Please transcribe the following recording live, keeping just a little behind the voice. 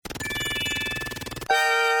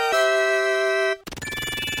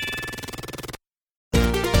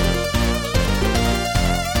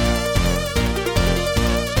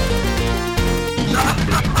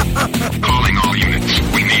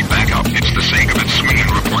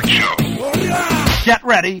Get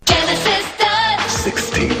ready. Genesis does.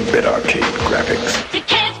 16-bit arcade graphics. You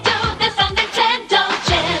can't do this on Nintendo.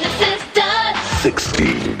 Genesis does.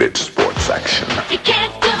 16-bit sports action. You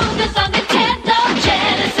can't do this on Nintendo.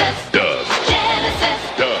 Genesis Does. Genesis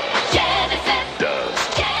Does. Genesis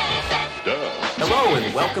Does. Genesis. Does. Hello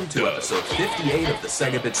and welcome to episode 58 of the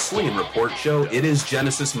Sega Bit Swing Report Show. It is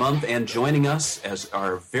Genesis month, and joining us as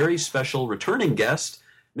our very special returning guest,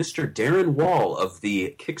 Mr. Darren Wall of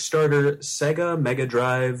the Kickstarter Sega Mega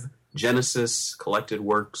Drive Genesis Collected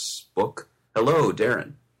Works book. Hello,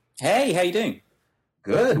 Darren. Hey, how you doing?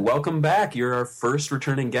 Good. Welcome back. You're our first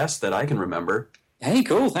returning guest that I can remember. Hey,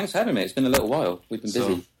 cool. Thanks for having me. It's been a little while. We've been busy.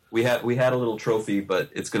 So we had a little trophy, but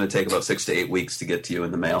it's going to take about 6 to 8 weeks to get to you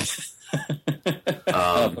in the mail.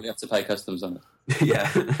 I'll probably have to pay customs on it. Yeah,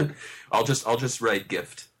 I'll just write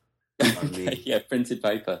gift. On the Yeah, printed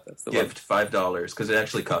paper. That's the gift $5 because it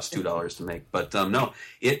actually costs $2 to make. But no,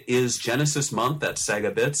 it is Genesis month at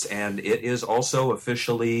Sega Bits, and it is also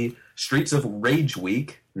officially Streets of Rage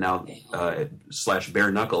Week now /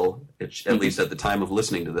 Bare Knuckle. At least at the time of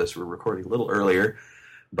listening to this, we're recording a little earlier.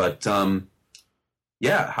 But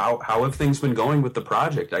yeah, how have things been going with the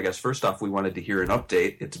project? I guess first off, we wanted to hear an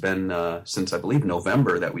update. It's been since I believe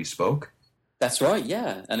November that we spoke. That's right,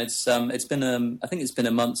 yeah. And it's been I think it's been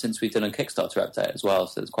a month since we've done a Kickstarter update as well,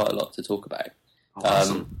 so there's quite a lot to talk about.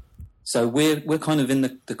 Awesome. So we're kind of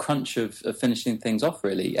in the crunch of finishing things off,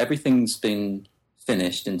 really. Everything's been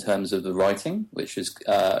finished in terms of the writing, which was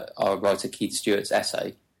our writer Keith Stewart's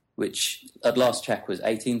essay, which at last check was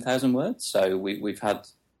 18,000 words. So we've had,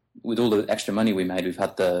 with all the extra money we made, we've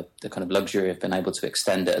had the kind of luxury of being able to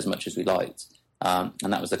extend it as much as we liked.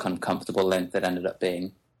 And that was the kind of comfortable length it ended up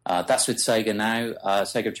being. That's with Sega now.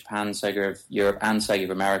 Sega of Japan, Sega of Europe, and Sega of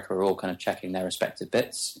America are all kind of checking their respective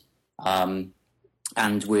bits. And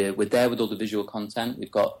we're there with all the visual content.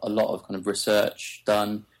 We've got a lot of kind of research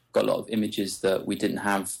done, got a lot of images that we didn't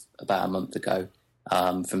have about a month ago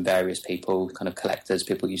from various people, kind of collectors,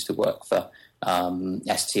 people who used to work for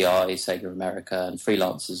STI, Sega of America, and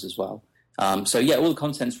freelancers as well. So yeah, all the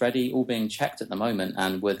content's ready, all being checked at the moment,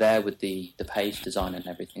 and we're there with the page design and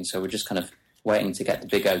everything. So we're just kind of waiting to get the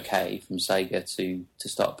big okay from Sega to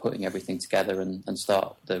start putting everything together and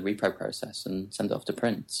start the repro process and send it off to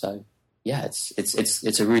print. So yeah,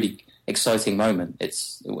 it's a really exciting moment.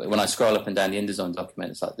 It's when I scroll up and down the InDesign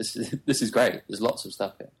document, it's like this is great. There's lots of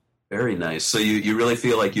stuff here. Very nice. So you really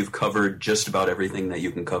feel like you've covered just about everything that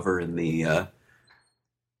you can cover in the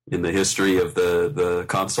history of the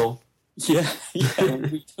console? Yeah,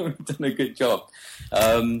 we've done a good job.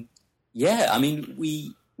 Yeah, I mean,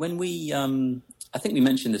 I think we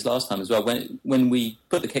mentioned this last time as well. When we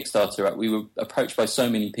put the Kickstarter up, we were approached by so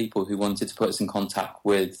many people who wanted to put us in contact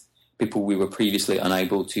with people we were previously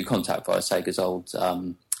unable to contact via Sega's old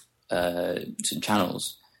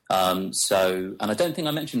channels. And I don't think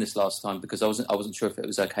I mentioned this last time because I wasn't sure if it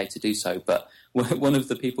was okay to do so. But one of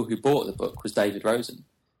the people who bought the book was David Rosen.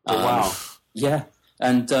 Oh, wow! Yeah,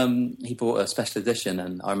 and he bought a special edition,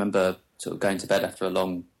 and I remember sort of going to bed after a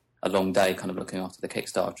long day, kind of looking after the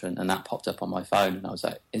Kickstarter, and that popped up on my phone, and I was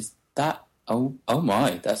like, "Is that? Oh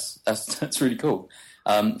my, that's really cool."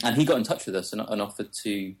 And he got in touch with us and offered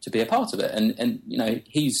to be a part of it, and you know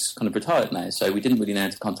he's kind of retired now, so we didn't really know how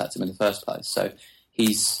to contact him in the first place. So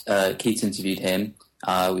Keith interviewed him.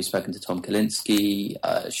 We've spoken to Tom Kalinske,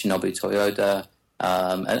 Shinobu Toyoda,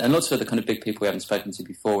 and lots of other kind of big people we haven't spoken to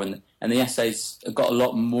before, and the essays have got a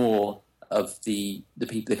lot more of the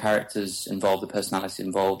people, the characters involved, the personality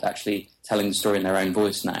involved, actually telling the story in their own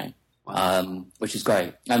voice now, which is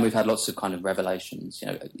great. And we've had lots of kind of revelations. You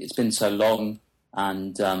know, it's been so long,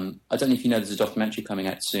 and I don't know if you know, there's a documentary coming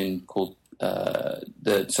out soon called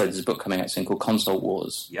there's a book coming out soon called Console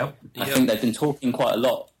Wars. Yep. I think they've been talking quite a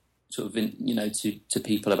lot, sort of, to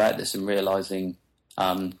people about this and realizing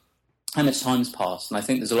how much time's passed. And I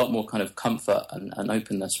think there's a lot more kind of comfort and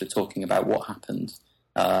openness with talking about what happened.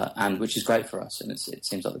 And which is great for us, and it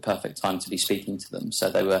seems like the perfect time to be speaking to them. So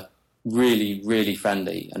they were really, really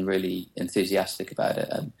friendly and really enthusiastic about it,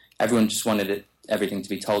 and everyone just wanted everything to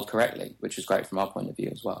be told correctly, which was great from our point of view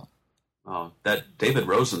as well. Oh, that David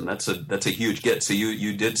Rosen, that's a huge get. So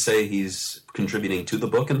you did say he's contributing to the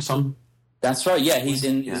book in some? That's right. Yeah, he's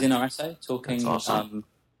in our essay talking awesome.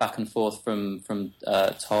 Back and forth from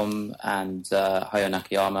Tom and Hayao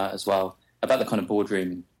Nakayama as well. About the kind of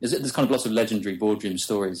boardroom, there's kind of lots of legendary boardroom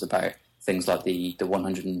stories about things like the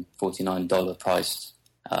 $149 priced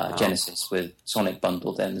Genesis with Sonic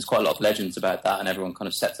bundled in. There's quite a lot of legends about that, and everyone kind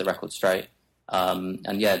of sets the record straight. And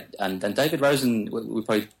David Rosen,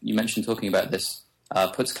 you mentioned talking about this,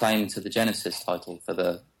 puts claim to the Genesis title for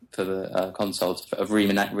the the console of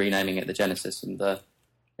renaming it the Genesis in the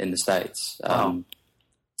States. Wow.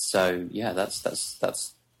 So yeah, that's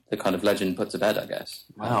the kind of legend put to bed, I guess.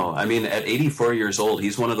 Wow. I mean, at 84 years old,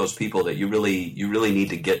 he's one of those people that you really need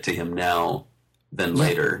to get to him now than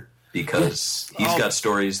later, because he's got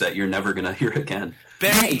stories that you're never going to hear again.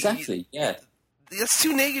 Barry, Yeah, exactly. Yeah. That's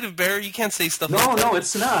too negative, Barry. You can't say stuff No, like that. no,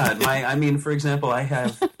 it's not. I mean, for example,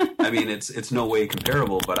 it's no way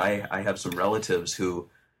comparable, but I have some relatives who,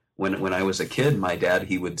 when I was a kid, my dad,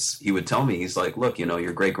 he would tell me, he's like, look,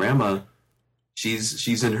 your great grandma,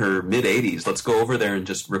 she's in her mid 80s. Let's go over there and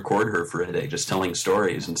just record her for a day, just telling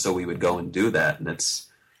stories. And so we would go and do that. And it's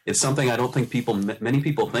something I don't think many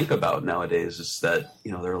people think about nowadays, is that,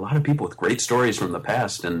 there are a lot of people with great stories from the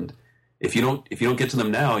past. And if you don't get to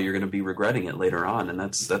them now, you're going to be regretting it later on. And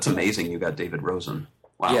that's amazing. You got David Rosen.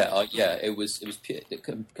 Wow. Yeah, it was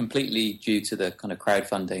completely due to the kind of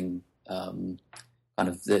crowdfunding, kind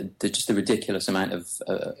of just the ridiculous amount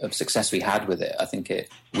of success we had with it. I think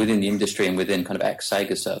within the industry and within kind of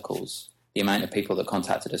ex-Sega circles, the amount of people that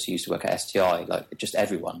contacted us who used to work at STI, like just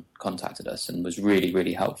everyone contacted us and was really,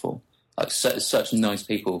 really helpful. Like such nice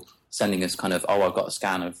people sending us kind of, I've got a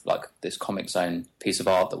scan of like this Comic Zone piece of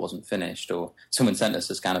art that wasn't finished, or someone sent us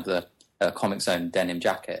a scan of the Comic Zone denim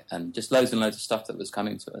jacket, and just loads and loads of stuff that was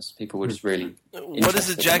coming to us. People were just really. What does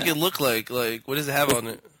the jacket look like? Like, what does it have on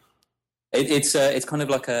it? It's kind of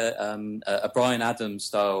like a Bryan Adams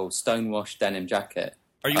style stonewashed denim jacket.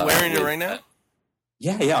 Are you wearing it right now?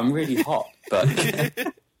 Yeah, I'm really hot, but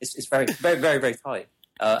it's very, very, very, very tight.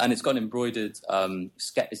 And it's got an embroidered,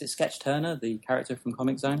 is it Sketch Turner, the character from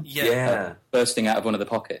Comic Zone? Yeah. Bursting out of one of the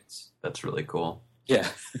pockets. That's really cool. Yeah.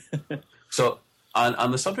 So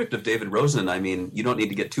on the subject of David Rosen, I mean, you don't need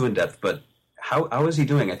to get too in depth, but how is he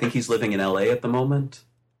doing? I think he's living in LA at the moment.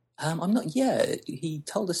 I'm not. Yeah, he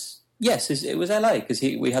told us. Yes, it was LA, because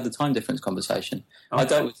we had the time difference conversation. Okay. I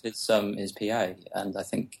dealt with his PA, and I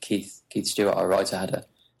think Keith Stewart, our writer,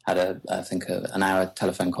 had an hour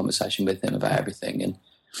telephone conversation with him about everything, and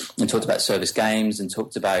talked about service games, and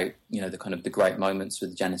talked about the kind of the great moments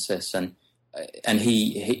with Genesis, and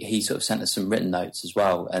he sort of sent us some written notes as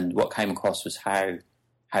well. And what came across was how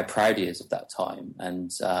proud he is of that time,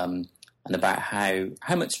 and about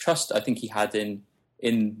how much trust I think he had in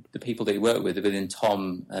the people that he worked with, within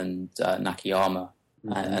Tom and Nakayama,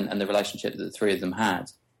 and the relationship that the three of them had.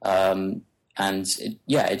 And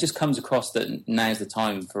it just comes across that now's the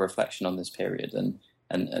time for reflection on this period.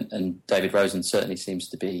 And David Rosen certainly seems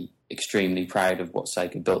to be extremely proud of what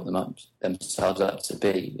Sega built themselves up to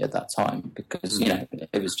be at that time, because,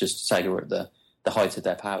 it was just Sega were at the height of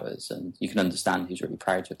their powers, and you can understand he's really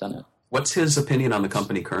proud to have done it. What's his opinion on the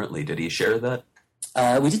company currently? Did he share that?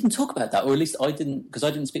 We didn't talk about that, or at least I didn't, because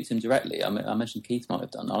I didn't speak to him directly. I mentioned Keith might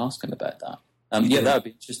have done. I'll ask him about that. That would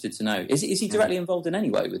be interested to know. Is he directly involved in any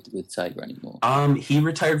way with Sega anymore? He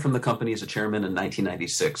retired from the company as a chairman in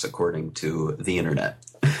 1996, according to the internet.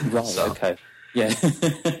 Right. So, okay. Yeah.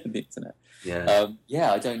 The internet. Yeah.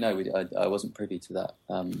 I don't know. I wasn't privy to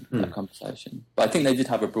that conversation, but I think they did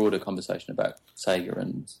have a broader conversation about Sega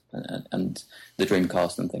and the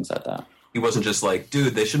Dreamcast and things like that. He wasn't just like,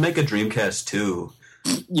 dude, they should make a Dreamcast 2.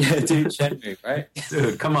 Yeah, dude, Shenmue, right?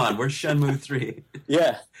 Dude, come on, where's Shenmue 3?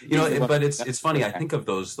 Yeah. But it's funny, I think of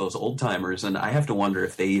those old timers, and I have to wonder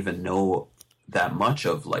if they even know that much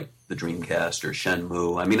of, like, the Dreamcast or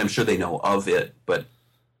Shenmue. I mean, I'm sure they know of it, but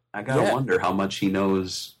I gotta wonder how much he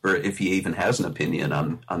knows, or if he even has an opinion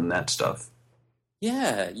on that stuff.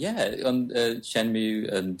 Yeah, on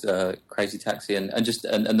Shenmue and Crazy Taxi and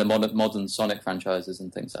the modern Sonic franchises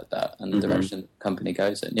and things like that, and the direction the company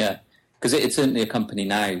goes in. Yeah, because it's certainly a company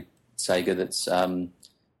now, Sega,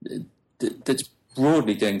 that's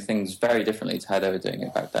broadly doing things very differently to how they were doing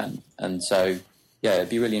it back then. And so, yeah, it'd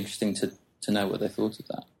be really interesting to know what they thought of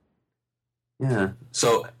that. Yeah.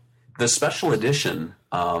 So the special edition,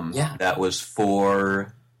 that was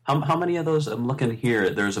for how many of those? I'm looking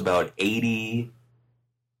here. There's about 80.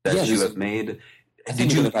 That you have made.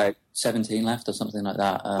 Did you have about 17 left or something like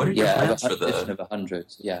that? What are your plans for the? Of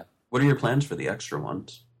 100. Yeah. What are your plans for the extra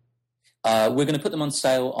ones? We're going to put them on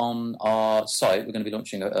sale on our site. We're going to be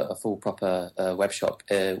launching a full proper web shop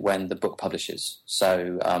when the book publishes.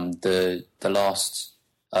 So the last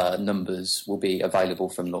numbers will be available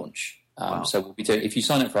from launch. Wow. So we'll be doing. If you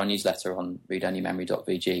sign up for our newsletter on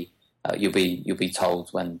readonlymemory.vg, you'll be told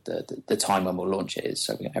when the time when we'll launch it is,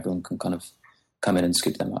 so everyone can kind of come in and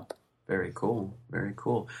scoop them up. Very cool. Very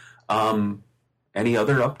cool. Any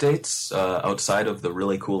other updates outside of the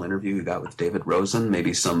really cool interview you got with David Rosen?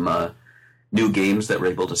 Maybe some new games that were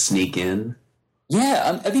able to sneak in?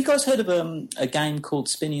 Yeah. Have you guys heard of a game called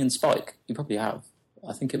Spinny and Spike? You probably have.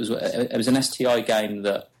 I think it was an STI game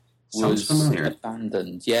that Sounds was familiar.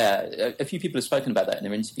 abandoned. Yeah, a few people have spoken about that in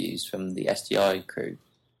their interviews from the STI crew,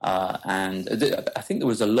 and I think there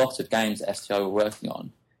was a lot of games that STI were working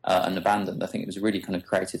on and abandoned. I think it was a really kind of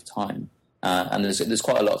creative time, and there's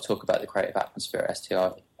quite a lot of talk about the creative atmosphere at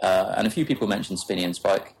STI, and a few people mentioned Spinny and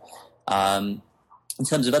Spike. In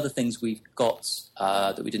terms of other things we've got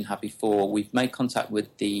that we didn't have before, we've made contact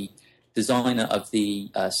with the designer of the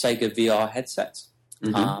Sega VR headset.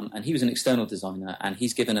 And he was an external designer, and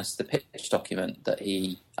he's given us the pitch document that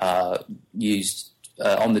he used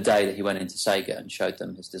on the day that he went into Sega and showed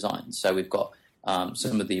them his design. So we've got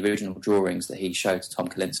some of the original drawings that he showed to Tom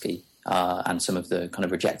Kalinske, and some of the kind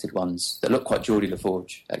of rejected ones that look quite Geordie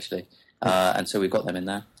LaForge, actually. And so we've got them in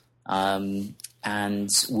there. And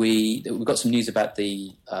we've got some news about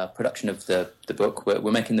the production of the book.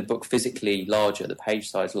 We're making the book physically larger, the page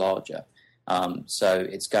size larger. So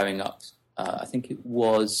it's going up. I think it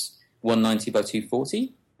was 190 by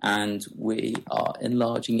 240, and we are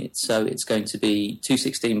enlarging it, so it's going to be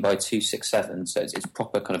 216 by 267, so it's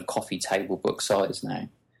proper kind of coffee table book size now.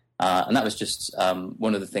 And that was just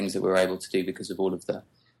one of the things that we were able to do because of all of the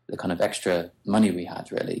kind of extra money we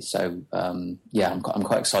had, really. So, I'm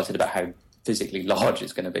quite excited about how physically large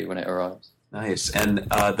it's going to be when it arrives. Nice. And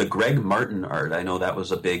the Greg Martin art, I know that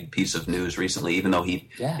was a big piece of news recently, even though he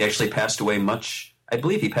actually passed away I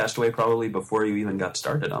believe he passed away probably before you even got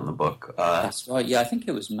started on the book. That's right. Yeah, I think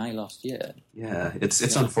it was May last year. Yeah,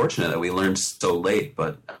 it's unfortunate that we learned so late,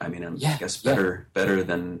 but I mean, I guess better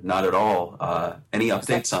than not at all. Any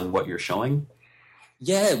updates on what you're showing?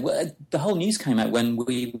 Yeah, well, the whole news came out when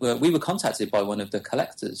we were contacted by one of the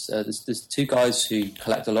collectors. There's two guys who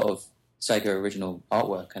collect a lot of Sega original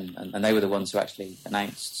artwork, and they were the ones who actually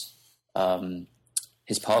announced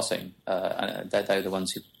his passing. They were the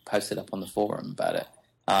ones who posted up on the forum about it,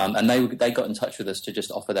 and they got in touch with us to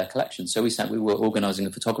just offer their collection. So we were organising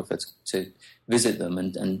a photographer to visit them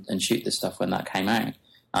and shoot this stuff when that came out.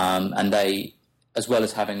 And they, as well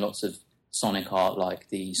as having lots of Sonic art like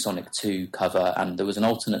the Sonic 2 cover, and there was an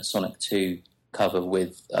alternate Sonic 2 cover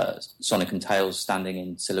with Sonic and Tails standing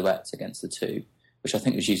in silhouette against the two, which I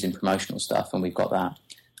think was used in promotional stuff, and we've got that.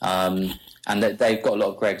 And they've got a lot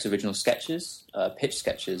of Greg's original sketches, pitch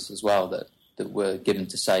sketches as well, that were given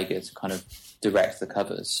to Sega to kind of direct the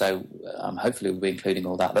covers. So hopefully we'll be including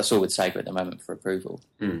all that. That's all with Sega at the moment for approval.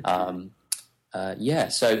 So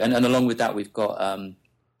and along with that, we've got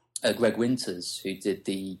Greg Winters, who did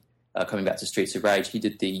the coming back to Streets of Rage. He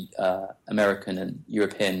did the American and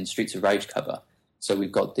European Streets of Rage cover. So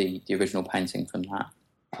we've got the original painting from that.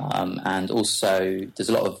 And also there's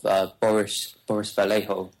a lot of Boris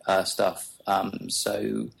Vallejo stuff.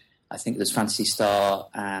 So I think there's Fantasy Star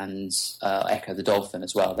and Echo the Dolphin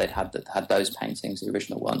as well. They'd had those paintings, the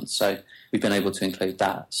original ones. So we've been able to include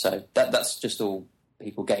that. So that's just all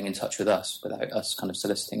people getting in touch with us without us kind of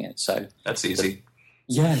soliciting it. So that's easy.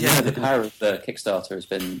 The power of the Kickstarter has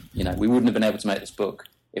been, we wouldn't have been able to make this book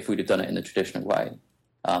if we'd have done it in the traditional way,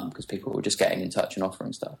 because people were just getting in touch and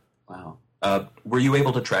offering stuff. Wow. Were you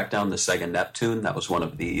able to track down the Sega Neptune? That was one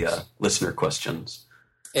of the listener questions.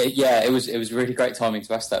 It was really great timing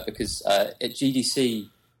to ask that, because at GDC,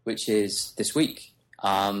 which is this week,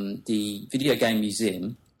 the Video Game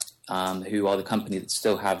Museum, who are the company that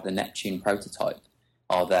still have the Neptune prototype,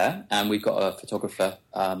 are there, and we've got a photographer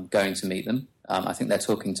going to meet them. I think they're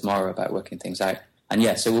talking tomorrow about working things out. And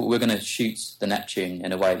so we're going to shoot the Neptune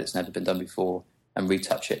in a way that's never been done before and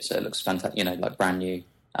retouch it so it looks fantastic, like brand new,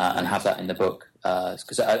 and have that in the book.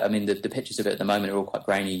 Because, I mean, the pictures of it at the moment are all quite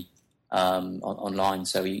grainy online,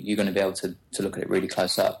 so you're going to be able to look at it really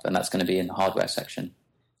close up, and that's going to be in the hardware section.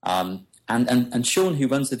 And Sean, who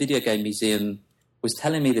runs the Video Game Museum, was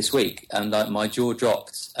telling me this week, and my jaw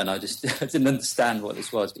dropped, and I didn't understand what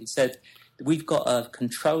this was, but he said, we've got a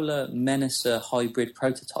controller Menacer hybrid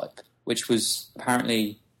prototype, which was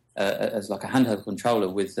apparently as like a handheld controller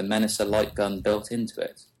with the Menacer light gun built into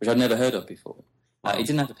it, which I'd never heard of before. He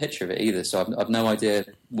didn't have a picture of it either, so I've no idea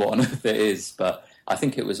what on earth it is, but I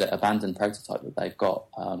think it was an abandoned prototype that they've got.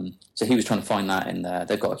 So he was trying to find that in there.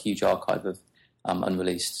 They've got a huge archive of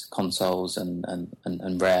unreleased consoles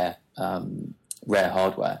and rare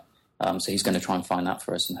hardware. So he's going to try and find that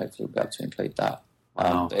for us, and hopefully we'll be able to include that.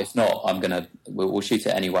 But if not, we'll shoot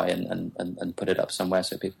it anyway and put it up somewhere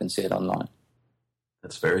so people can see it online.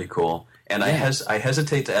 That's very cool. And I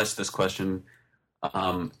hesitate to ask this question.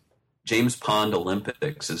 James Pond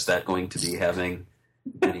Olympics, is that going to be having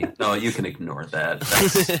any... No, you can ignore that.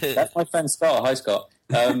 That's my friend Scott. Hi, Scott.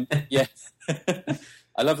 I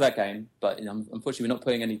love that game, but unfortunately we're not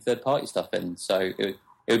putting any third-party stuff in, so it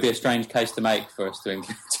would be a strange case to make for us to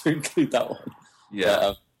include that one.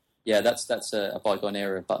 Yeah. Yeah, that's a bygone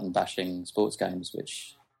era of button bashing sports games,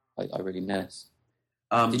 which I really miss.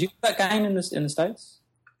 Did you get that game in the States?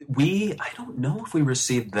 I don't know if we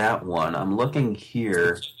received that one. I'm looking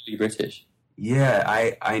here. It's British.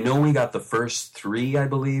 Yeah, I know we got the first 3, I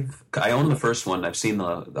believe. I own the first one. I've seen the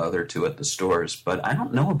other 2 at the stores, but I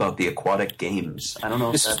don't know about the aquatic games. I don't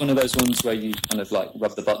know. This is one of those ones where you kind of like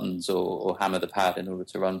rub the buttons or hammer the pad in order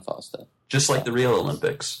to run faster. Just like the real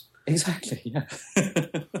Olympics. Exactly, yeah.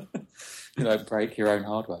 Break your own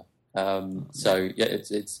hardware. So yeah,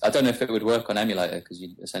 it's. I don't know if it would work on emulator because you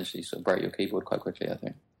essentially sort of break your keyboard quite quickly, I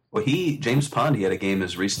think. Well, James Pond, he had a game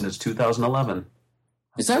as recent as 2011.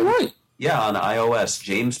 Is that right? Yeah, on iOS,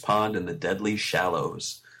 James Pond and the Deadly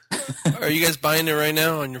Shallows. Are you guys buying it right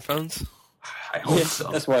now on your phones? I hope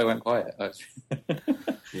so. That's why I went quiet.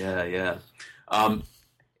 Yeah.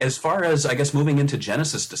 As far as, I guess, moving into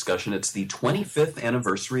Genesis discussion, it's the 25th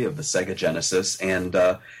anniversary of the Sega Genesis, and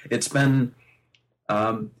it's been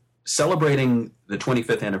celebrating the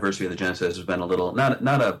 25th anniversary of the Genesis has been a little, not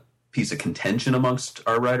a piece of contention amongst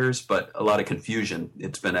our writers, but a lot of confusion.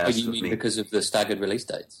 It's been asked of me. Because of the staggered release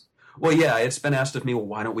dates? Well, yeah, it's been asked of me, well,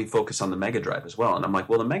 why don't we focus on the Mega Drive as well? And I'm like,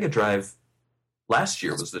 well, the Mega Drive last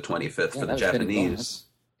year was the 25th for the Japanese.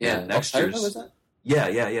 Yeah, next October, year's... was that?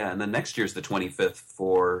 Yeah. And then next year's the 25th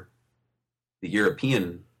for the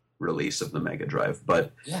European release of the Mega Drive.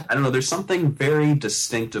 But I don't know, there's something very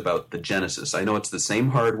distinct about the Genesis. I know it's the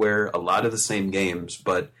same hardware, a lot of the same games,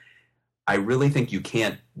 but I really think you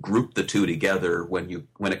can't group the two together when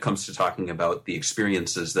it comes to talking about the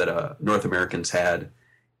experiences that North Americans had,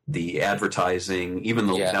 the advertising, even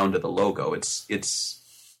down to the logo. It's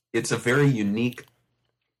a very unique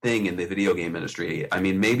thing in the video game industry. I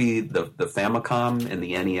mean, maybe the Famicom and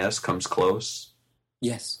the NES comes close.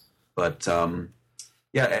 Yes. But,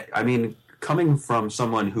 I mean, coming from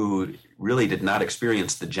someone who really did not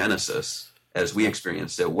experience the Genesis as we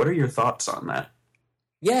experienced it, what are your thoughts on that?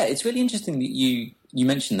 Yeah, it's really interesting that you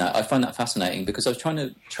mentioned that. I find that fascinating because I was trying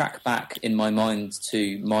to track back in my mind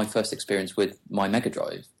to my first experience with my Mega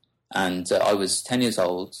Drive. And I was 10 years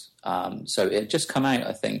old, so it had just come out,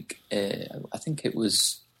 I think it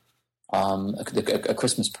was a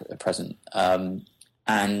Christmas present.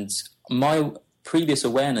 And my previous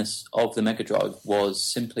awareness of the Mega Drive was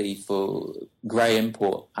simply for grey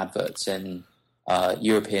import adverts in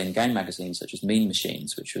European game magazines such as Mean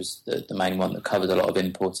Machines, which was the main one that covered a lot of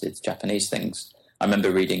imported Japanese things. I remember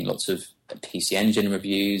reading lots of PC Engine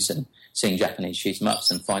reviews and seeing Japanese shoot-em-ups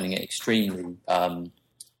and finding it extremely,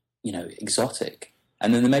 exotic.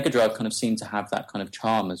 And then the Mega Drive kind of seemed to have that kind of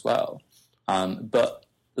charm as well. But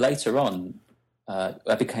later on,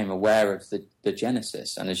 I became aware of the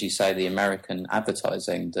Genesis, and as you say, the American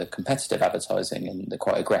advertising, the competitive advertising, and the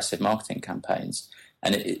quite aggressive marketing campaigns.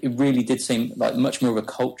 And it really did seem like much more of a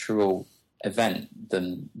cultural event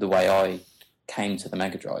than the way I came to the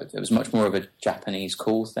Mega Drive. It was much more of a Japanese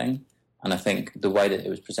cool thing, and I think the way that it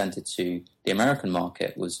was presented to the American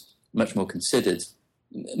market was much more considered,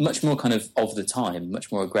 much more kind of the time,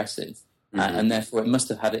 much more aggressive. Mm-hmm. And therefore it must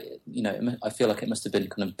have had it, I feel like it must have been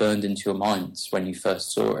kind of burned into your minds when you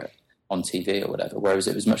first saw it on TV or whatever, whereas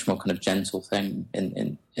it was much more kind of gentle thing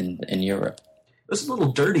in Europe. It was a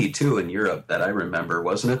little dirty, too, in Europe that I remember,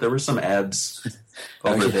 wasn't it? There were some ads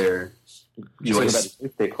over there. You're talking about the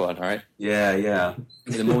big one, right? Yeah.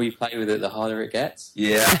 The more you play with it, the harder it gets.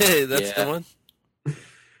 Yeah. That's the one.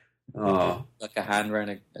 Oh. Like a hand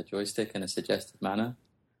around a joystick in a suggestive manner.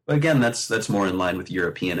 But again, that's more in line with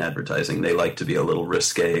European advertising. They like to be a little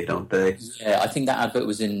risque, don't they? Yeah, I think that advert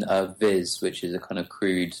was in Viz, which is a kind of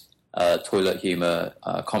crude toilet humour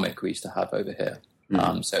comic we used to have over here.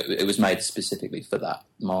 So it was made specifically for that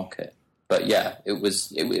market. But yeah, it was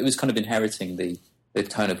kind of inheriting the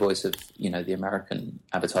tone of voice of the American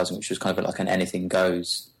advertising, which was kind of like an anything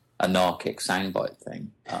goes anarchic soundbite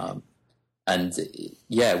thing. And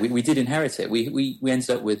yeah, we did inherit it. We ended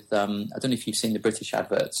up with I don't know if you've seen the British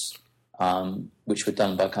adverts, which were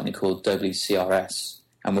done by a company called WCRS,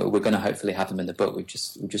 and we're going to hopefully have them in the book. We've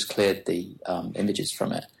just cleared the images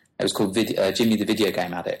from it. It was called Jimmy the Video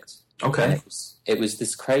Game Addict. Okay. And it was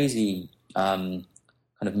this crazy kind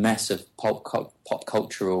of mess of pop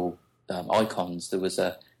cultural icons. There was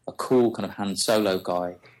a cool kind of Han Solo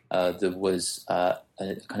guy. There was a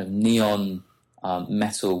kind of neon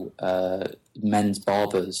metal men's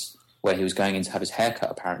barbers where he was going in to have his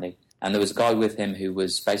haircut, apparently. And there was a guy with him who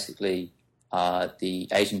was basically the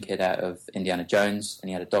Asian kid out of Indiana Jones, and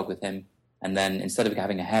he had a dog with him. And then instead of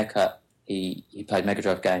having a haircut, he played Mega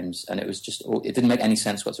Drive games, and it didn't make any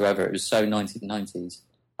sense whatsoever. It was so 1990s.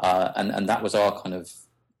 And that was our kind of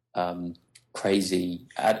crazy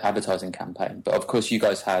advertising campaign. But of course, you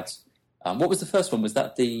guys had what was the first one? Was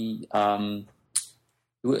that the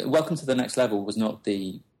Welcome to the Next Level? Was not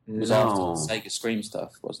the was after the Sega Scream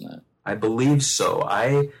stuff, wasn't it? I believe so.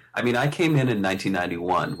 I mean, I came in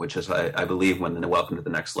 1991, which is, I believe, when the Welcome to the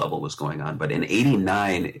Next Level was going on. But in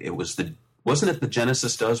 '89, it was wasn't it the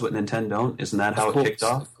Genesis does what Nintendo don't? Isn't that how it kicked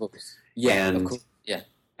off? Of course. Yeah, of course. Yeah.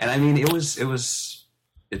 And I mean,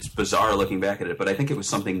 it's bizarre looking back at it, but I think it was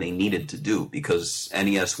something they needed to do because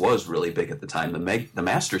NES was really big at the time. The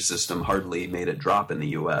Master System hardly made a drop in the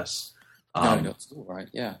U.S. No, still right,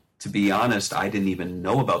 yeah. To be honest, I didn't even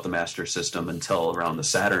know about the Master System until around the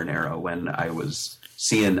Saturn era when I was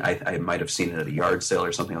seeing, I might have seen it at a yard sale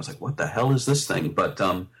or something. I was like, what the hell is this thing? But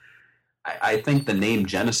I think the name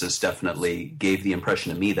Genesis definitely gave the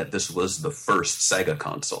impression to me that this was the first Sega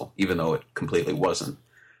console, even though it completely wasn't.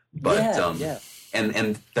 But yeah.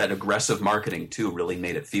 And that aggressive marketing, too, really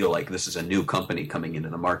made it feel like this is a new company coming into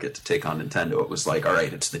the market to take on Nintendo. It was like, all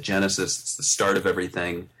right, it's the Genesis, it's the start of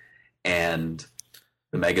everything, and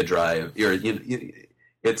the Mega Drive.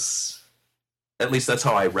 It's at least that's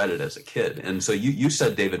how I read it as a kid. And so you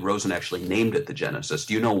said David Rosen actually named it the Genesis.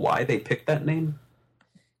 Do you know why they picked that name?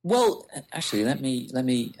 Well, actually, let me.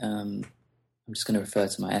 I'm just going to refer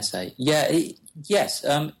to my essay. Yeah, yes.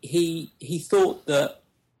 He thought that.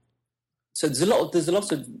 So there's a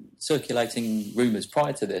lot of circulating rumours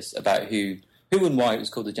prior to this about who and why it was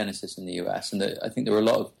called the Genesis in the US, and I think there were a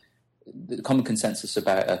lot of the common consensus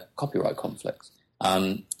about a copyright conflict.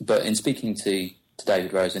 But in speaking to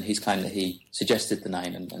David Rosen, he's claimed that he suggested the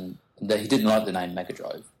name and that he didn't like the name Mega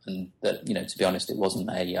Drive, and that, to be honest, it wasn't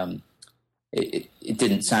a it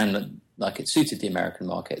didn't sound like it suited the American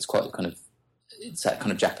market. It's quite it's that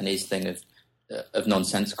kind of Japanese thing of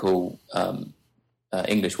nonsensical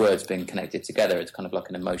English words being connected together. It's kind of like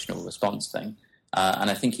an emotional response thing, and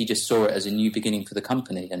I think he just saw it as a new beginning for the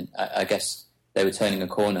company, and I guess they were turning a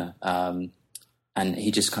corner, and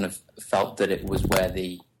he just kind of felt that it was where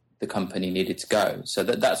the company needed to go. So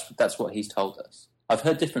that's what he's told us. I've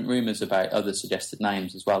heard different rumours about other suggested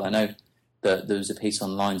names as well. I know that there was a piece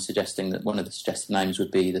online suggesting that one of the suggested names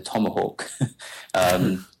would be the Tomahawk,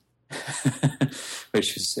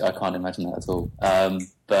 which is, I can't imagine that at all.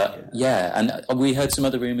 But yeah, and we heard some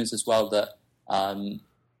other rumours as well that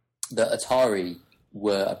Atari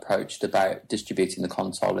were approached about distributing the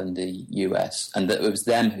console in the US, and that it was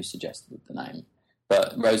them who suggested the name.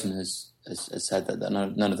 But Rosen has said that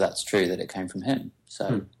none of that's true, that it came from him.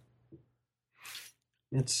 So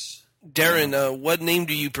it's Darren. What name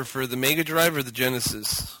do you prefer, the Mega Drive or the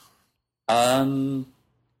Genesis? I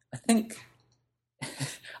think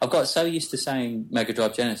I've got so used to saying Mega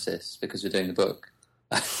Drive Genesis because we're doing the book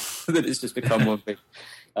that it's just become one big.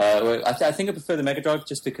 I think I prefer the Mega Drive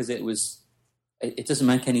just because it doesn't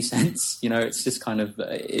make any sense. It's just kind of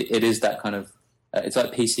it is that kind of. It's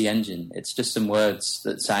like PC Engine. It's just some words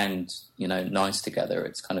that sound, nice together.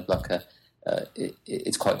 It's kind of like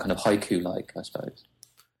it's quite kind of haiku-like, I suppose.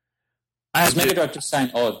 Does Mega Drive just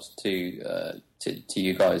sound odd to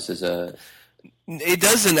you guys as a? It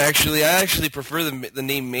doesn't actually. I actually prefer the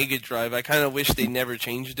name Mega Drive. I kind of wish they never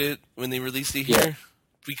changed it when they released it here,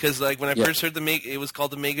 because like when I first heard it was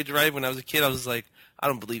called the Mega Drive. When I was a kid, I was like, I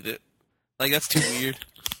don't believe it. Like that's too weird.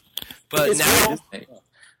 But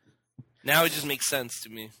now it just makes sense to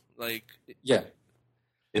me. Like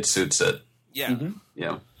it suits it. Yeah,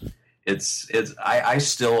 yeah. It's. I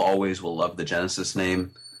still always will love the Genesis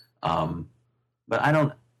name, but I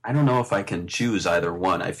don't know if I can choose either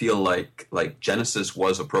one. I feel like Genesis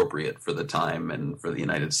was appropriate for the time and for the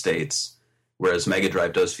United States, whereas Mega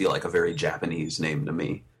Drive does feel like a very Japanese name to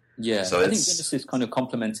me. Yeah, so I think Genesis kind of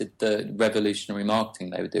complemented the revolutionary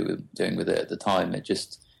marketing they were doing with it at the time. It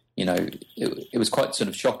just. It was quite sort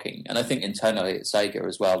of shocking, and I think internally at Sega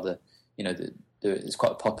as well. It's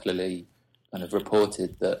quite popularly kind of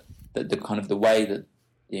reported that the kind of the way that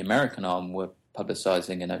the American arm were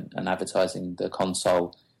publicising and advertising the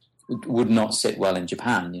console would not sit well in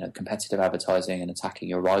Japan. Competitive advertising and attacking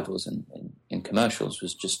your rivals in commercials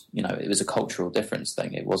was just it was a cultural difference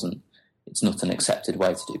thing. It's not an accepted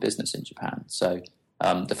way to do business in Japan. So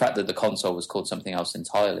the fact that the console was called something else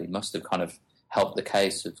entirely must have kind of helped the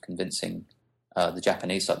case of convincing the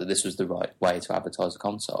Japanese side that this was the right way to advertise a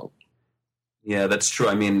console. Yeah, that's true.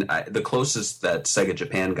 I mean, the closest that Sega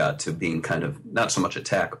Japan got to being kind of, not so much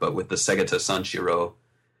attack, but with the Segata Sanshiro,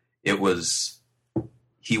 he was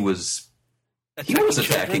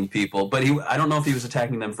attacking people, but I don't know if he was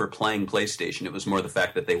attacking them for playing PlayStation. It was more the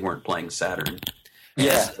fact that they weren't playing Saturn.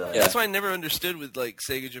 That's why I never understood with like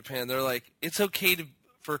Sega Japan. They're like, it's okay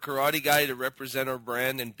for a karate guy to represent our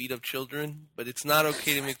brand and beat up children, but it's not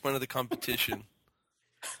okay to make fun of the competition.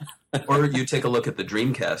 Or you take a look at the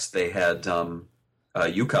Dreamcast. They had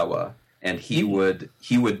Yukawa, and he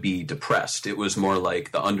would be depressed. It was more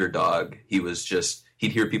like the underdog.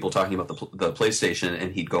 He'd hear people talking about the PlayStation,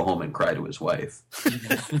 and he'd go home and cry to his wife.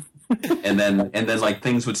 and then like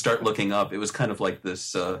things would start looking up. It was kind of like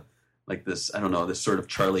this I don't know, this sort of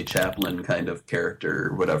Charlie Chaplin kind of character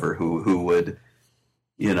or whatever, who would,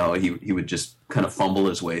 you know, he would just kind of fumble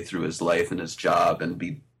his way through his life and his job and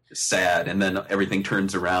be sad, and then everything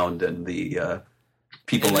turns around, and the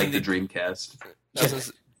people like the Dreamcast.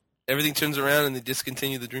 Everything turns around and they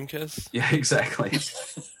discontinue the Dreamcast? Yeah, exactly.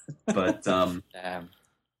 But the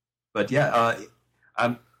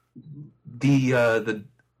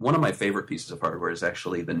one of my favorite pieces of hardware is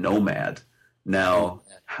actually the Nomad. Now,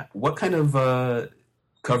 what kind of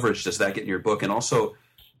coverage does that get in your book? And also,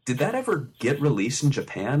 did that ever get released in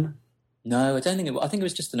Japan? No, I don't think I think it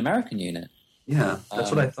was just an American unit. Yeah,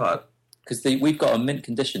 that's what I thought. Because we've got a mint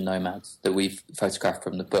condition Nomad that we've photographed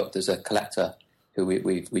from the book. There's a collector who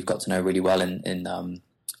we've got to know really well in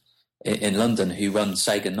London, who runs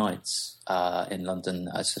Sega Nights in London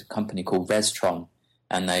as a company called Restron,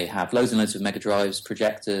 and they have loads and loads of Mega Drives,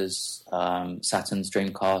 projectors, Saturns,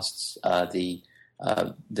 Dreamcasts,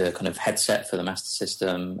 the kind of headset for the Master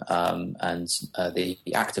System, and the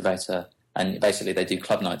activator. And basically, they do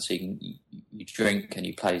club nights, so you drink and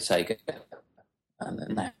you play Sega, and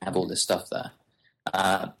then they have all this stuff there.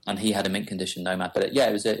 And he had a mint condition Nomad, but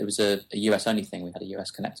it was a US only thing. We had a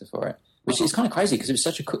US connector for it, which is kind of crazy because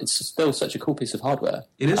it's still such a cool piece of hardware.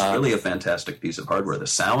 It is really a fantastic piece of hardware. The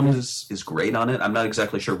sound is great on it. I'm not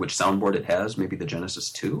exactly sure which soundboard it has. Maybe the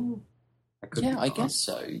Genesis 2. I guess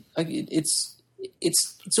so.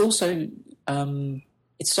 It's also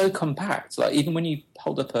it's so compact. Like even when you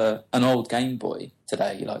hold up an old Game Boy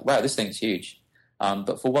today, you're like, wow, this thing's huge.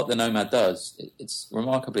 But for what the Nomad does, it's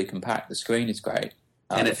remarkably compact. The screen is great,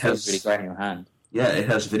 and it feels has really great in your hand. Yeah, it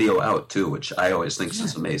has video out too, which I always think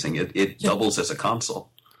is amazing. It doubles as a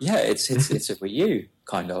console. Yeah, it's a Wii U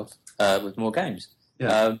kind of with more games.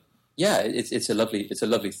 Yeah, it's a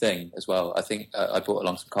lovely thing as well. I think I brought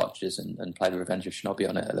along some cartridges and played Revenge of Shinobi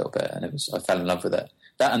on it a little bit, and I fell in love with it.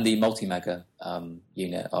 That and the Multi-Mega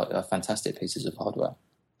unit are fantastic pieces of hardware.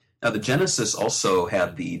 Now, the Genesis also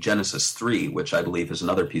had the Genesis 3, which I believe is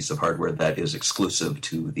another piece of hardware that is exclusive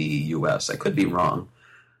to the US. I could be wrong.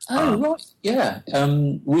 Oh, right. Yeah.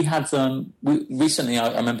 We had recently,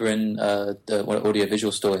 I remember in the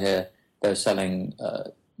audio-visual store here, they were selling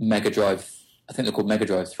Mega Drive, I think they're called Mega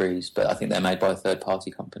Drive 3s, but I think they're made by a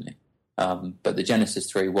third-party company. But the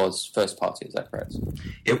Genesis 3 was first-party, is that correct?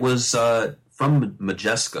 It was from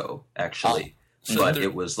Majesco, actually, but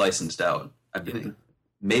it was licensed out. I mean,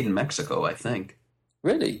 made in Mexico, I think.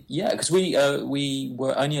 Really? Yeah, because we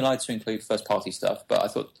were only allowed to include first-party stuff, but I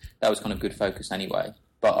thought that was kind of good focus anyway.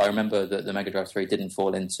 But I remember that the Mega Drive 3 didn't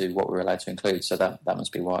fall into what we were allowed to include, so that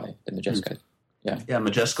must be why, the Majesco. Yeah,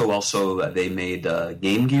 Majesco also, they made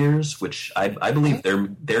Game Gears, which I believe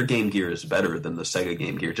their Game Gear is better than the Sega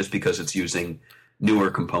Game Gear, just because it's using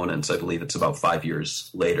newer components. I believe it's about 5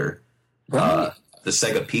 years later. Right. The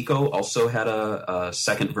Sega Pico also had a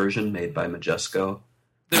second version made by Majesco.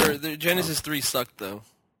 The Genesis 3 sucked, though.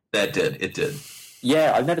 It did.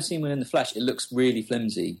 Yeah, I've never seen one in the flesh. It looks really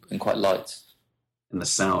flimsy and quite light. And the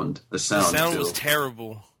sound was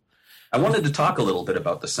terrible. I wanted to talk a little bit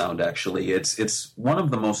about the sound, actually. It's one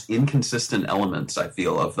of the most inconsistent elements, I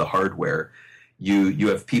feel, of the hardware. You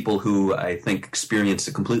have people who, I think, experience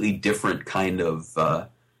a completely different kind of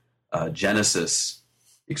Genesis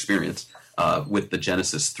experience with the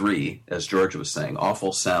Genesis 3, as George was saying.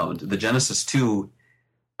 Awful sound. The Genesis 2...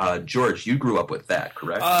 George, you grew up with that,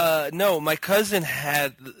 correct? No, my cousin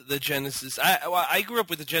had the Genesis. I grew up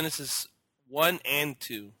with the Genesis 1 and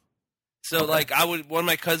 2. So, like, one of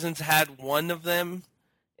my cousins had one of them,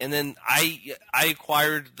 and then I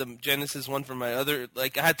acquired the Genesis 1 from my other,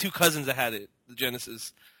 like, I had two cousins that had it, the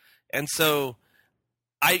Genesis. And so,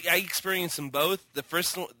 I experienced them both. The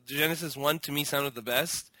first one, the Genesis 1, to me, sounded the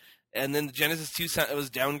best. And then the Genesis 2, it was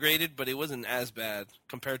downgraded, but it wasn't as bad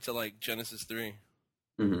compared to, like, Genesis 3.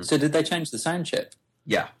 Mm-hmm. So did they change the sound chip?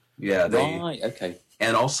 Yeah. Right. Okay.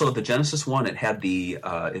 And also the Genesis 1, it had the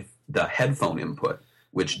headphone input,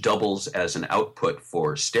 which doubles as an output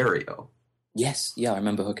for stereo. Yes. Yeah, I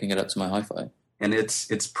remember hooking it up to my hi-fi. And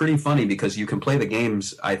it's pretty funny because you can play the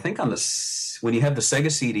games. I think when you have the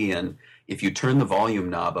Sega CD in, if you turn the volume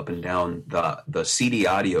knob up and down, the CD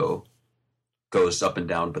audio goes up and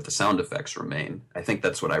down, but the sound effects remain. I think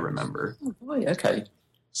that's what I remember. Oh, boy, okay.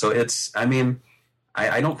 So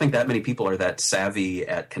I don't think that many people are that savvy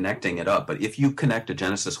at connecting it up. But if you connect a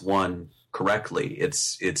Genesis 1 correctly,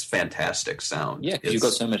 it's fantastic sound. Yeah, because you've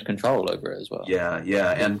got so much control over it as well. Yeah,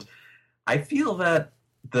 yeah. And I feel that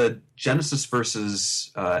the Genesis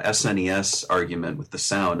versus SNES argument with the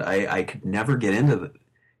sound, I could never get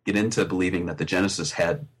into believing that the Genesis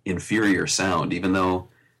had inferior sound, even though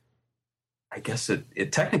I guess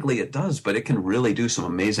it technically it does, but it can really do some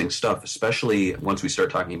amazing stuff, especially once we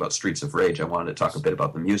start talking about Streets of Rage. I wanted to talk a bit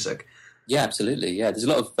about the music. Yeah, absolutely. Yeah, there's a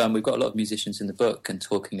lot of we've got a lot of musicians in the book and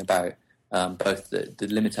talking about both the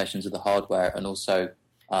limitations of the hardware and also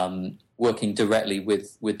working directly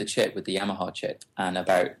with the chip, with the Yamaha chip, and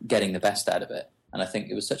about getting the best out of it. And I think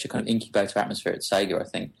it was such a kind of incubator atmosphere at Sega. I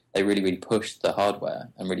think they really, really pushed the hardware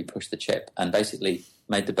and really pushed the chip and basically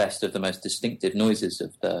made the best of the most distinctive noises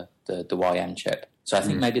of the YM chip. So I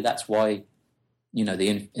think maybe that's why,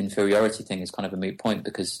 the inferiority thing is kind of a moot point,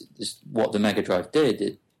 because what the Mega Drive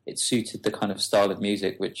did, it suited the kind of style of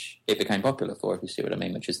music which it became popular for, if you see what I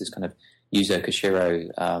mean, which is this kind of Yuzo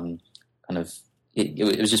Koshiro kind of...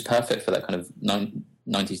 It was just perfect for that kind of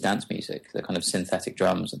 90s dance music, the kind of synthetic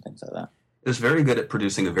drums and things like that. It was very good at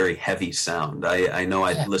producing a very heavy sound. I know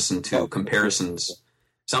I'd listened to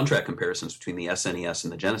soundtrack comparisons between the SNES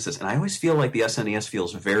and the Genesis, and I always feel like the SNES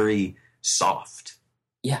feels very soft.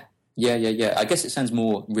 Yeah. I guess it sounds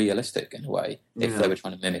more realistic in a way if they were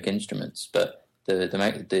trying to mimic instruments. But the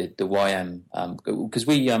YM, because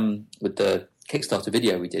we with the Kickstarter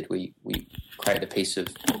video we did, we created a piece of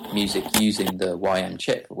music using the YM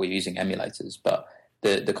chip. We're using emulators, but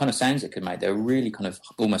the kind of sounds it could make, they were really kind of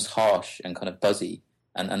almost harsh and kind of buzzy,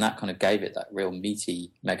 and that kind of gave it that real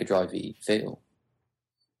meaty Mega Drive-y feel.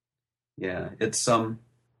 Yeah, it's let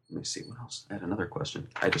me see what else. I had another question.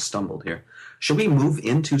 I just stumbled here. Should we move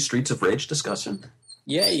into Streets of Rage discussion?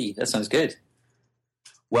 Yay, that sounds good.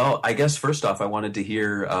 Well, I guess first off, I wanted to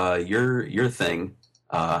hear your thing.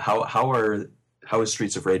 How is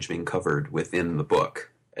Streets of Rage being covered within the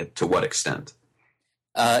book? To what extent?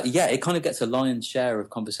 It kind of gets a lion's share of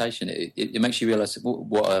conversation. It makes you realise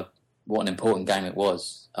what an important game it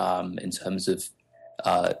was in terms of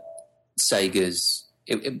Sega's.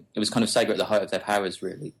 It was kind of Sega at the height of their powers,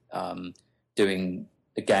 really, doing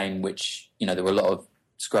a game which, there were a lot of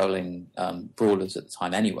scrolling brawlers at the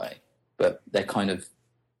time anyway, but they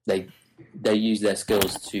used their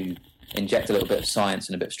skills to inject a little bit of science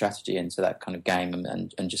and a bit of strategy into that kind of game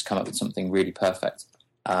and just come up with something really perfect.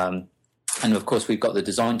 And of course, we've got the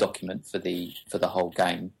design document for the whole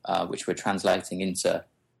game, which we're translating into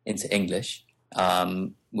English.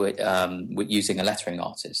 We're using a lettering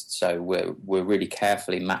artist, so we're really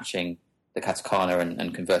carefully matching the katakana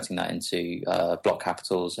and converting that into block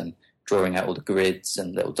capitals and drawing out all the grids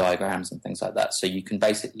and little diagrams and things like that. So you can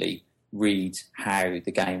basically read how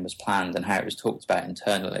the game was planned and how it was talked about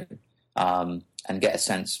internally, and get a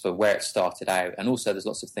sense for where it started out. And also, there's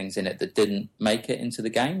lots of things in it that didn't make it into the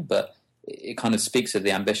game, but it kind of speaks of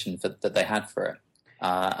the ambition that they had for it.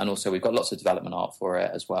 And also, we've got lots of development art for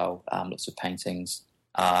it as well, lots of paintings.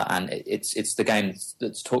 And it's the game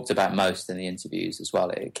that's talked about most in the interviews as well.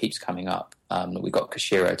 It keeps coming up. We've got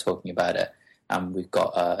Koshiro talking about it. We've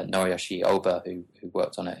got Noriyoshi Oba, who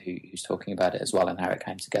worked on it, who's talking about it as well and how it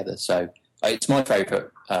came together. So it's my favourite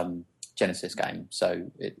Genesis game.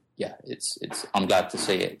 So I'm glad to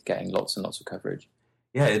see it getting lots and lots of coverage.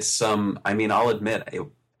 Yeah, it's I'll admit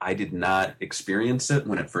I did not experience it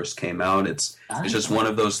when it first came out. It's just one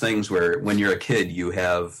of those things where when you're a kid, you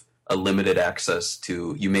have a limited access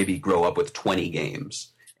to, you maybe grow up with 20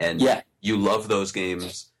 games and you love those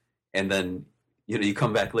games, and then you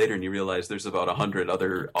come back later and you realize there's about 100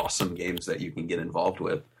 other awesome games that you can get involved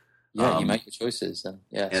with. Yeah, you make the choices, and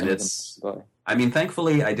it's.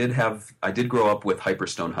 Thankfully, I did grow up with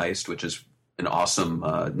Hyperstone Heist, which is an awesome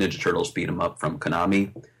Ninja Turtles beat 'em up from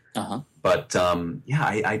Konami. Uh-huh. But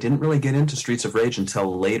I didn't really get into Streets of Rage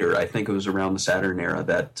until later. I think it was around the Saturn era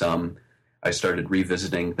that I started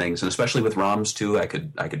revisiting things, and especially with ROMs too. I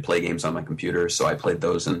could play games on my computer, so I played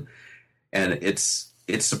those, and it's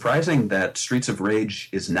surprising that Streets of Rage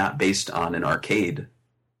is not based on an arcade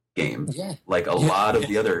game. Yeah. Like a lot of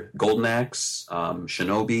the other Golden Axe,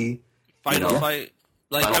 Shinobi, Final Fight.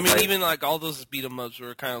 Final Fight. Even like all those beat 'em ups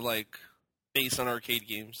were kind of like based on arcade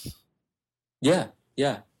games. Yeah.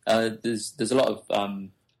 There's a lot of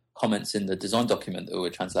comments in the design document that we're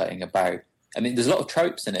translating about. I mean, there's a lot of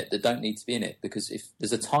tropes in it that don't need to be in it, because if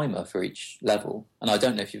there's a timer for each level, and I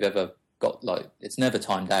don't know if you've ever got it's never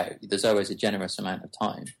timed out. There's always a generous amount of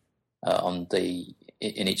time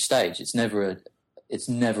in each stage. It's never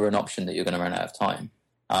an option that you're going to run out of time.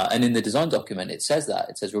 And in the design document, it says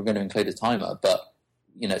we're going to include a timer, but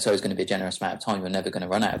it's always going to be a generous amount of time. You're never going to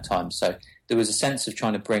run out of time. So there was a sense of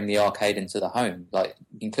trying to bring the arcade into the home, like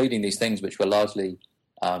including these things which were largely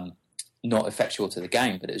not effectual to the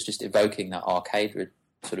game, but it was just evoking that arcade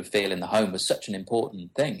sort of feel in the home was such an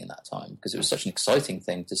important thing in that time, because it was such an exciting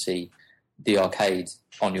thing to see the arcade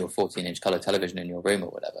on your 14-inch colour television in your room or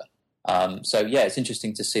whatever. So yeah, it's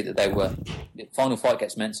interesting to see that Final Fight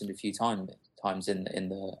gets mentioned a few times in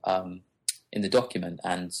the document,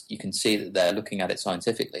 and you can see that they're looking at it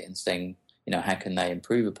scientifically and saying, how can they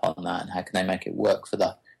improve upon that, and how can they make it work for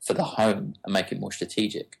the home and make it more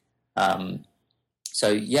strategic.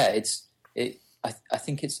 So yeah, I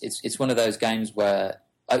think it's one of those games where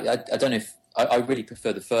I don't know if I really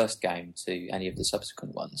prefer the first game to any of the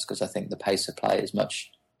subsequent ones, because I think the pace of play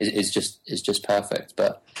is just perfect.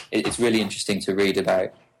 But it's really interesting to read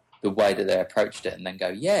about the way that they approached it and then go,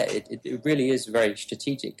 yeah, it really is a very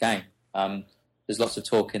strategic game. There's lots of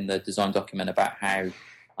talk in the design document about how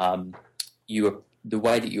the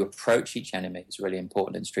way that you approach each enemy is really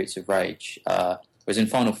important in Streets of Rage. Whereas in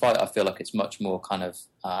Final Fight, I feel like it's much more kind of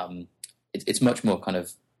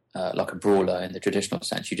like a brawler in the traditional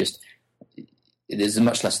sense. There's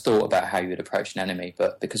much less thought about how you would approach an enemy,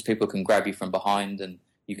 but because people can grab you from behind and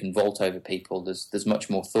you can vault over people, there's much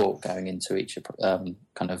more thought going into each kind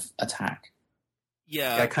of attack.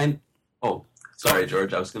 Yeah. Sorry,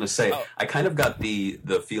 George. I was going to say, I kind of got the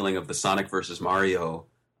feeling of the Sonic versus Mario.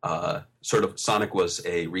 Sort of Sonic was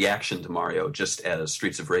a reaction to Mario, just as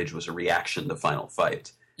Streets of Rage was a reaction to Final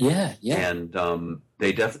Fight. Yeah. And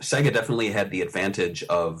Sega definitely had the advantage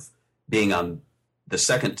of being on the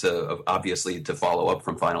second to follow up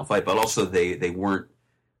from Final Fight, but also they weren't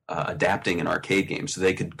adapting an arcade game, so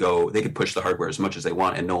they could push the hardware as much as they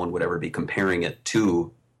want, and no one would ever be comparing it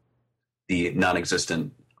to the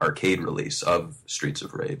non-existent arcade release of Streets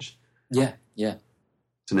of Rage. Yeah.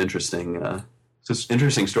 It's an interesting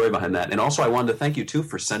story behind that. And also I wanted to thank you too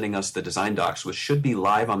for sending us the design docs, which should be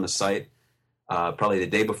live on the site probably the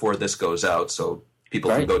day before this goes out, so people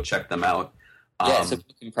can go check them out. It's a work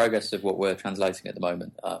in progress of what we're translating at the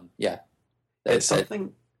moment. It's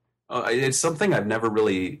something I've never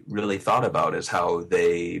really thought about, is how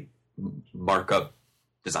they mark up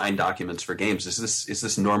design documents for games. Is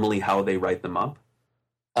this normally how they write them up?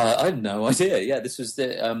 I have no idea. Yeah, this is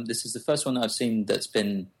the first one that I've seen that's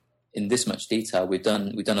been in this much detail. We've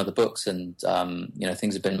done other books, and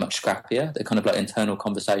things have been much scrappier. They're kind of like internal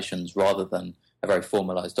conversations rather than a very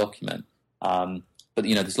formalized document. But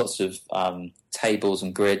there's lots of tables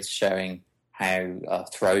and grids showing how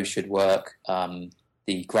throws should work,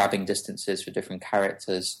 the grabbing distances for different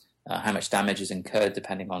characters, how much damage is incurred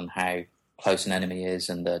depending on how close an enemy is,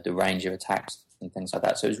 and the range of attacks and things like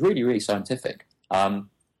that. So it's really, really scientific.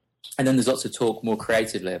 And then there's lots of talk more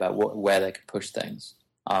creatively about where they could push things.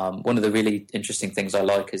 One of the really interesting things I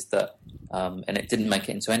like is that, and it didn't make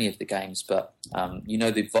it into any of the games, but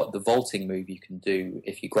the vaulting move you can do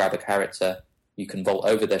if you grab a character, you can vault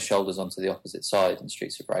over their shoulders onto the opposite side in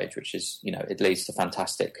Streets of Rage, which is, it leads to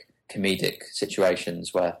fantastic comedic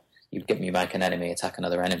situations where you make an enemy attack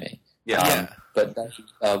another enemy. But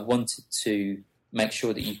they wanted to make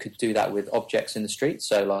sure that you could do that with objects in the street,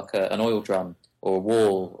 so like an oil drum or a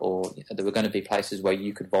wall, or there were going to be places where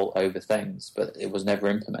you could vault over things, but it was never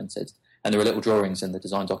implemented. And there were little drawings in the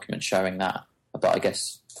design document showing that, but I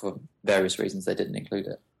guess for various reasons they didn't include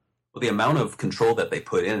it. Well, the amount of control that they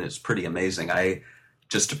put in is pretty amazing.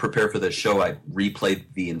 Just to prepare for this show, I replayed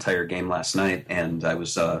the entire game last night, and I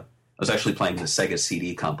was actually playing the Sega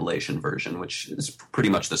CD compilation version, which is pretty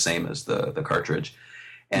much the same as the cartridge.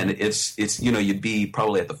 And it's you'd be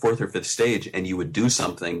probably at the fourth or fifth stage, and you would do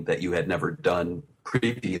something that you had never done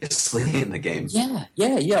previously in the game. Yeah.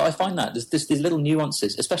 I find that there's these little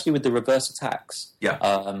nuances, especially with the reverse attacks.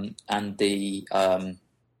 And the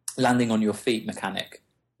landing on your feet mechanic,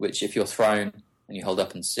 which if you're thrown and you hold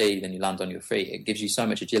up and C, then you land on your feet. It gives you so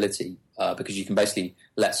much agility because you can basically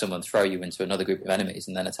let someone throw you into another group of enemies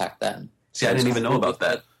and then attack them. See, I didn't even know about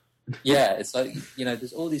that. Yeah, it's like,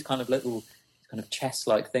 there's all these kind of little kind of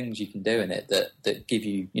chess-like things you can do in it that give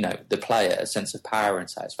you, the player a sense of power and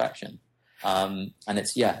satisfaction. And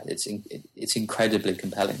it's incredibly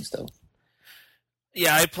compelling still.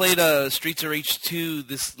 Yeah, I played Streets of Rage 2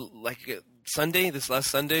 this last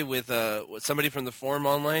Sunday with somebody from the forum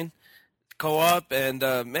online co-op, and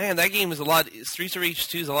man, that game is Streets of Rage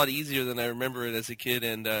 2 is a lot easier than I remember it as a kid,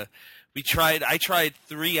 and I tried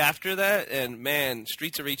 3 after that, and man,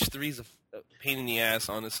 Streets of Rage 3 is a pain in the ass,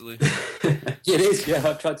 honestly. It is, yeah.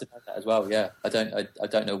 I've tried to know that as well. Yeah, I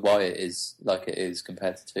don't know why it is like it is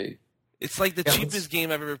compared to 2. It's like the cheapest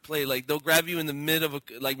game I've ever played. Like they'll grab you in the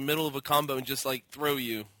middle of a combo and just like throw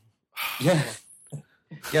you. Yeah,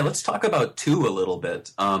 Yeah, let's talk about 2 a little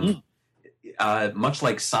bit. Much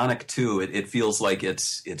like Sonic 2, it feels like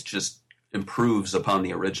it's just improves upon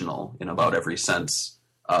the original in about every sense.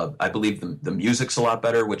 I believe the music's a lot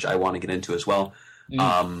better, which I want to get into as well.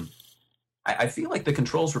 I feel like the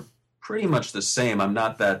controls were pretty much the same. I'm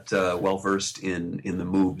not that well versed in the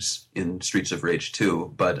moves in Streets of Rage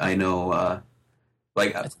 2, but I know.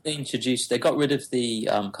 I think they got rid of the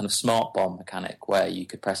kind of smart bomb mechanic where you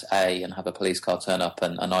could press A and have a police car turn up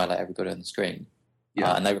and annihilate everybody on the screen.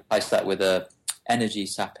 Yeah. And they replaced that with a energy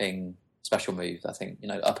sapping special move. I think,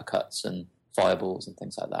 uppercuts and fireballs and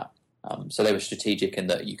things like that. So they were strategic in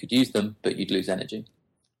that you could use them, but you'd lose energy.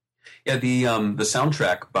 Yeah, the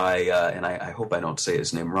soundtrack by and I hope I don't say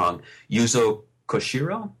his name wrong, Yuzo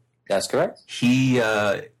Koshiro. That's correct. He,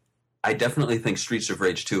 I definitely think Streets of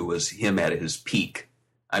Rage 2 was him at his peak.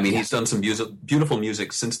 I mean, he's done some beautiful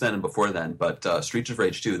music since then and before then, but Streets of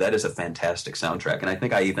Rage 2, that is a fantastic soundtrack, and I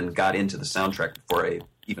think I even got into the soundtrack before I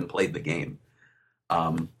even played the game.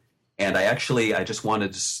 And I just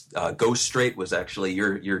wanted to, Go Straight was actually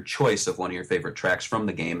your choice of one of your favorite tracks from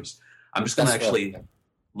the games. I'm just going to actually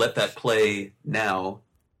let that play now,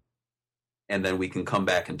 and then we can come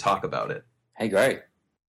back and talk about it. Hey, great.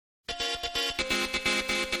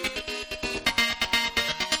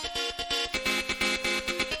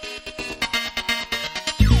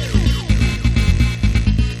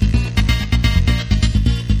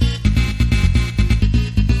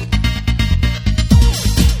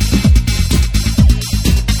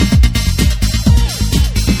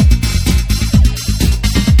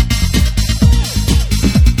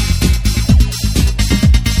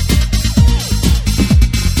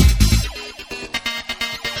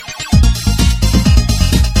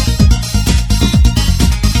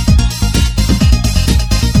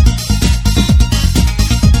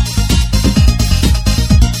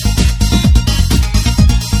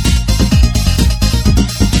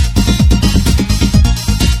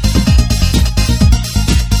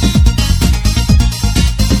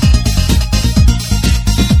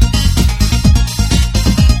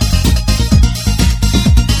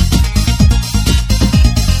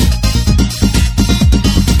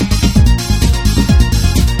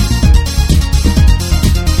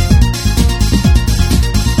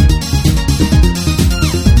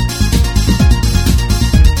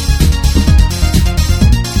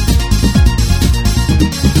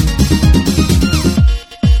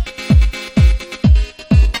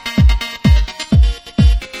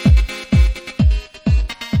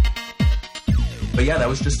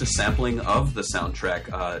 Just a sampling of the soundtrack.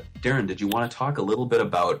 Darren, did you want to talk a little bit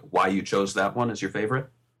about why you chose that one as your favorite?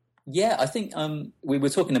 Yeah, I think we were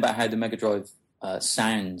talking about how the Mega Drive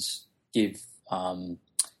sounds give, kind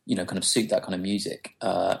of suit that kind of music.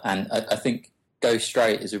 And I think Go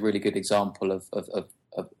Straight is a really good example of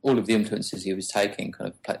all of the influences he was taking,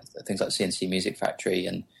 kind of things like CNC Music Factory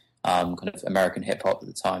and kind of American hip hop at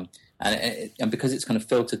the time. And because it's kind of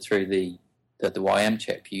filtered through the YM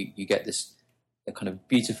chip, you get this kind of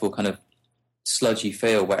beautiful kind of sludgy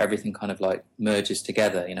feel where everything kind of like merges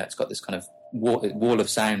together. It's got this kind of wall of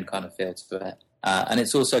sound kind of feel to it. And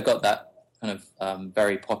it's also got that kind of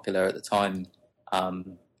very popular at the time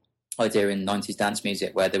idea in 90s dance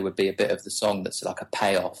music where there would be a bit of the song that's like a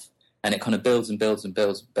payoff, and it kind of builds and builds and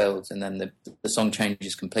builds and builds, and then the song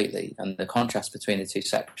changes completely, and the contrast between the two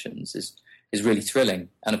sections is really thrilling.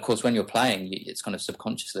 And of course, when you're playing, it's kind of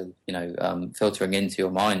subconsciously, filtering into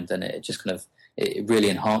your mind, and it just kind of it really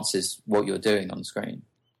enhances what you're doing on screen.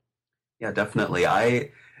 Yeah, definitely.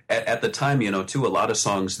 At the time, too, a lot of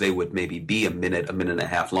songs, they would maybe be a minute and a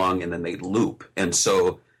half long, and then they'd loop. And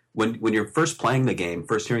so when you're first playing the game,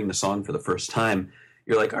 first hearing the song for the first time,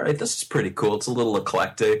 you're like, all right, this is pretty cool. It's a little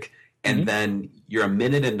eclectic. And then you're a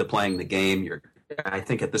minute into playing the game. I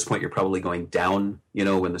think at this point you're probably going down,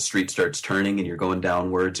 when the street starts turning and you're going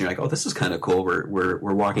downwards. You're like, oh, this is kind of cool. We're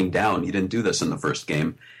walking down. You didn't do this in the first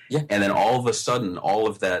game. Yeah. And then all of a sudden, all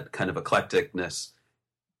of that kind of eclecticness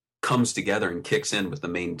comes together and kicks in with the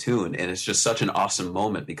main tune. And it's just such an awesome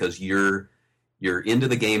moment because you're into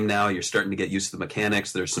the game now. You're starting to get used to the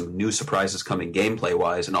mechanics. There's some new surprises coming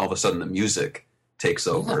gameplay-wise. And all of a sudden the music takes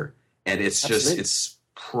over. And it's Absolutely. It's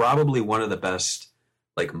probably one of the best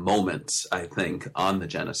moments, I think, on the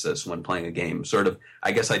Genesis when playing a game. Sort of,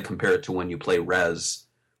 I guess I'd compare it to when you play Rez.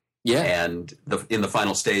 Yeah. And in the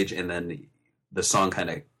final stage, and then the song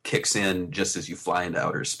kind of kicks in just as you fly into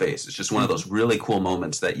outer space. It's just one of those really cool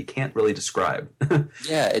moments that you can't really describe.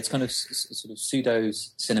 Yeah, it's kind of sort of pseudo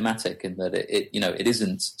cinematic in that it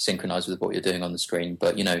isn't synchronized with what you're doing on the screen,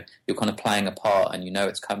 but you're kind of playing a part and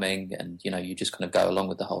it's coming, and you just kind of go along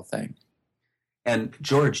with the whole thing. And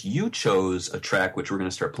George, you chose a track which we're going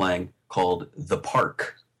to start playing called "The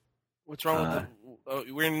Park." What's wrong with it? Oh,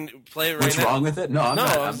 we're going to play it right What's now? wrong with it? No, I'm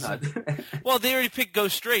No, not. Well, they already picked Go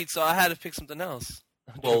Straight, so I had to pick something else.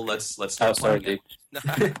 Well, let's start Oh, sorry, playing dude.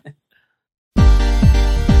 it.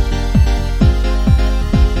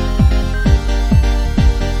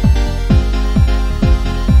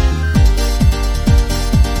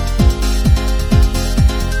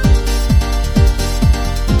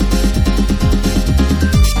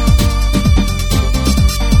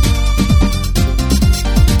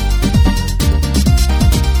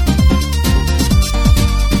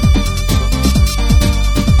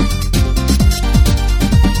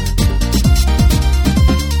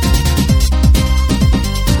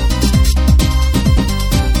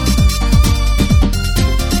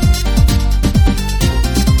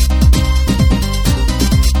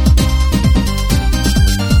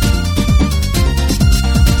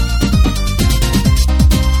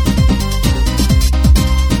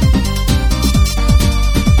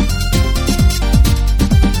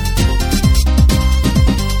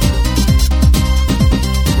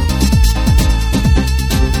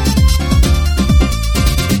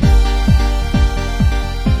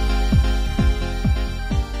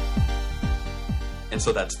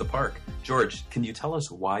 So that's The Park. George, can you tell us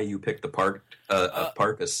why you picked The Park?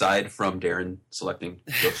 Park aside from Darren selecting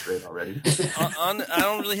Go Straight already. I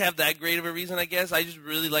don't really have that great of a reason, I guess. I just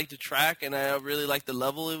really liked the track, and I really liked the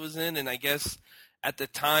level it was in. And I guess at the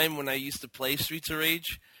time when I used to play Streets of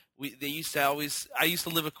Rage, I used to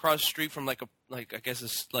live across the street from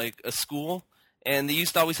a school, and they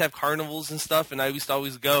used to always have carnivals and stuff, and I used to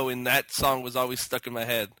always go, and that song was always stuck in my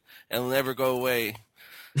head, and it'll never go away.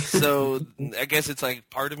 So I guess it's like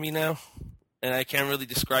part of me now, and I can't really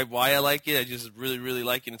describe why I like it. I just really, really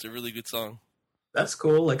like it. It's a really good song. That's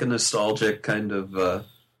cool, like a nostalgic kind of...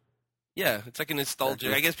 Yeah, it's like a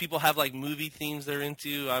nostalgic. I guess people have like movie themes they're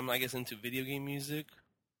into. I'm, I guess, into video game music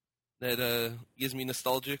that gives me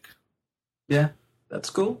nostalgic. Yeah, that's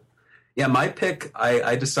cool. Yeah, my pick,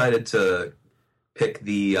 I decided to pick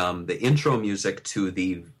the intro music to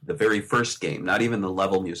the very first game, not even the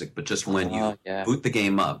level music, but just when you boot the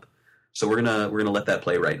game up. So we're gonna let that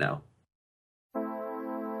play right now.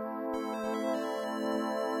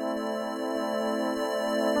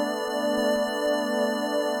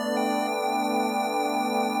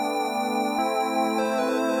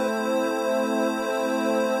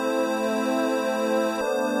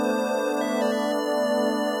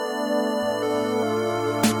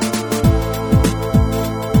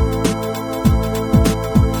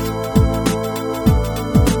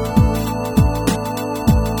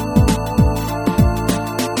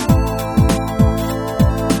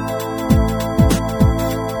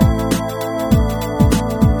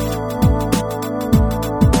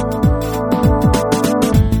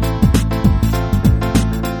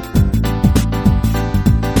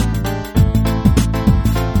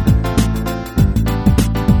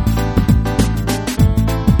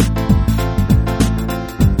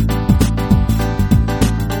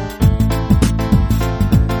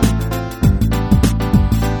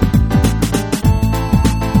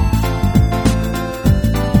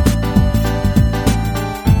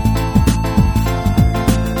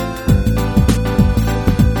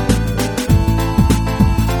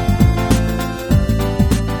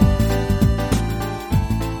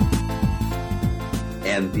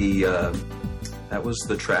 That was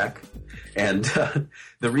the track, and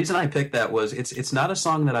the reason I picked that was it's not a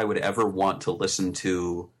song that I would ever want to listen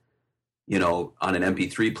to, on an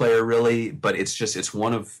MP3 player really, but it's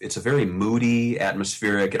a very moody,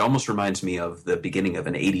 atmospheric. It almost reminds me of the beginning of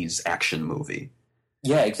an 80s action movie.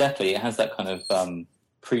 Yeah, exactly. It has that kind of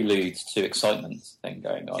prelude to excitement thing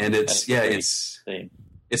going on, and it's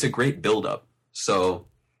a great build-up. So,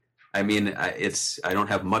 I mean, I don't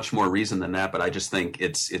have much more reason than that, but I just think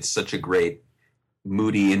it's such a great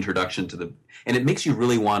moody introduction to and it makes you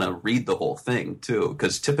really want to read the whole thing too,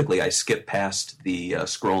 because typically I skip past the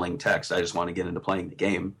scrolling text. I just want to get into playing the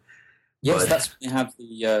game. Yes, that's when you have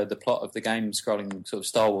the plot of the game scrolling sort of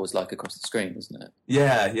Star Wars like across the screen, isn't it?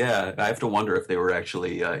 Yeah. I have to wonder if they were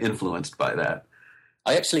actually influenced by that.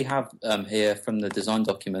 I actually have here from the design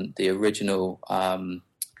document the original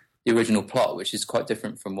plot, which is quite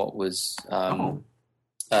different from what was. Shall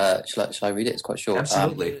I read it? It's quite short.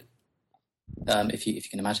 Absolutely. If you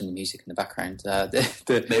can imagine the music in the background,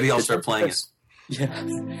 maybe I'll start playing it. Yeah,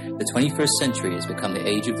 the 21st century has become the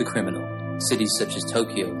age of the criminal. Cities such as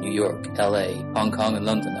Tokyo, New York, LA, Hong Kong, and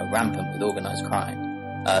London are rampant with organized crime.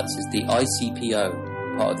 This is the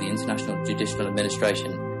ICPO, part of the International Judicial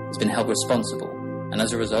Administration, has been held responsible, and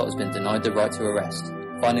as a result has been denied the right to arrest,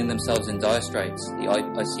 Finding themselves in dire straits, the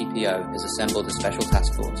ICPO has assembled a special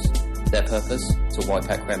task force. Their purpose? To wipe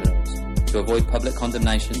out criminals. To avoid public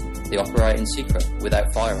condemnation, they operate in secret,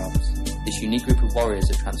 without firearms. This unique group of warriors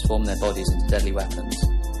have transformed their bodies into deadly weapons.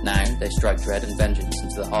 Now they strike dread and vengeance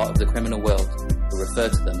into the heart of the criminal world, who refer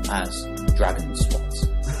to them as Dragon SWAT.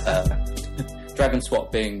 Dragon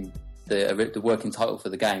SWAT being the working title for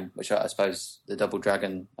the game, which I suppose the Double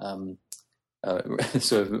Dragon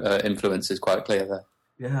influence is quite clear there.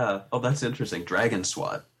 Yeah. Oh, that's interesting. Dragon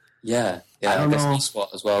SWAT. Yeah. I guess know. E-SWAT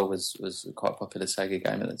as well was quite a popular Sega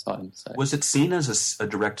game at the time. So. Was it seen as a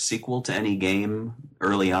direct sequel to any game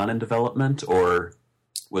early on in development, or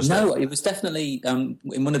was it was definitely in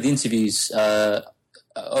one of the interviews.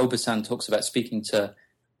 Obasan talks about speaking to,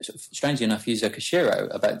 strangely enough, Yuzo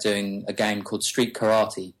Koshiro about doing a game called Street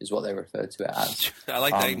Karate, is what they referred to it as. I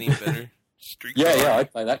like that name better. Street Yeah, Karate.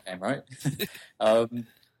 I'd play that game, right?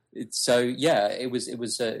 It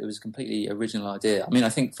was a completely original idea. I mean, I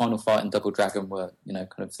think Final Fight and Double Dragon were, kind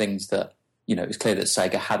of things that, it was clear that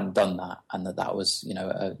Sega hadn't done that, and that was,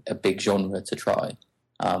 a big genre to try.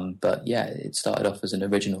 But yeah, it started off as an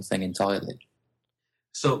original thing entirely.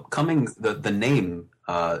 So the name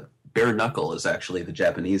Bare Knuckle is actually the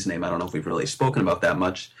Japanese name. I don't know if we've really spoken about that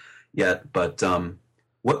much yet, but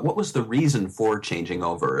what was the reason for changing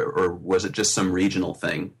over, or was it just some regional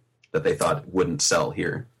thing that they thought wouldn't sell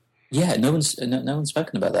here? Yeah, no one's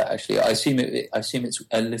spoken about that actually. I assume it's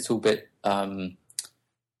a little bit. But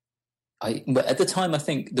at the time, I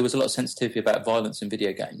think there was a lot of sensitivity about violence in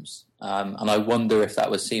video games, and I wonder if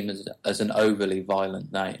that was seen as an overly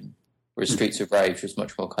violent name, whereas Streets of Rage was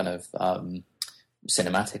much more kind of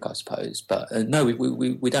cinematic, I suppose. But no,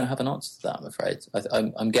 we don't have an answer to that, I'm afraid.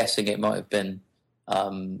 I'm guessing it might have been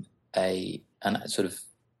a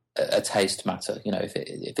taste matter.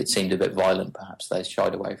 If it seemed a bit violent, perhaps they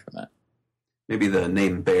shied away from it. Maybe the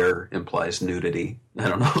name Bear implies nudity. I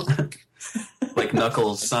don't know. Like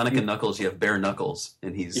Knuckles, Sonic and Knuckles, you have Bare Knuckles,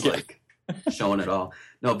 and he's like showing it all.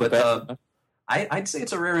 No, but I'd say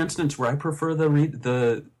it's a rare instance where I prefer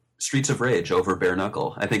the Streets of Rage over Bare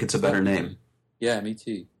Knuckle. I think it's a better name. Yeah, me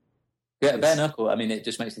too. Yeah, Bare Knuckle. I mean, it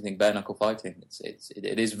just makes me think bare knuckle fighting.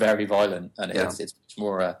 It is very violent, and it's much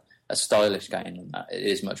more a stylish game than that. It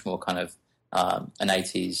is much more kind of an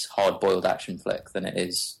 80s hard-boiled action flick than it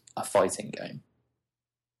is a fighting game.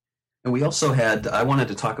 And we also I wanted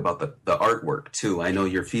to talk about the artwork too. I know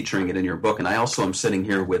you're featuring it in your book, and I also am sitting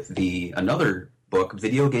here with another book,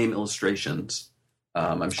 Video Game Illustrations.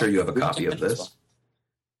 I'm sure you have a copy of this.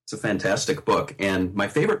 It's a fantastic book, and my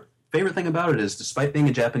favorite thing about it is, despite being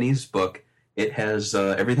a Japanese book, it has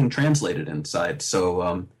everything translated inside.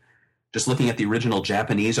 So just looking at the original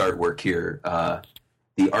Japanese artwork here,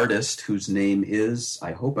 the artist, whose name is,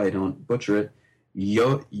 I hope I don't butcher it,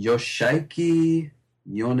 Yoshiaki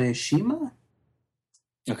Yoneshima?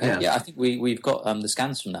 Okay, yeah, I think we've got the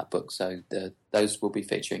scans from that book, so those will be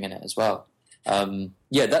featuring in it as well.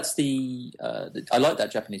 That's I like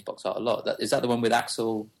that Japanese box art a lot. Is that the one with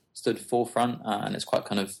Axel stood forefront, and it's quite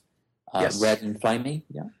kind of red and flamey?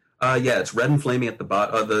 Yeah. It's red and flamey at the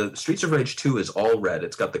bottom. The Streets of Rage 2 is all red.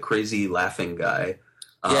 It's got the crazy laughing guy.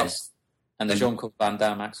 Yes. And the Jean-Claude Van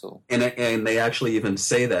Damme Axel. And they actually even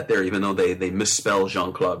say that there, even though they misspell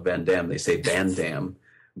Jean-Claude Van Damme, they say Van Damme.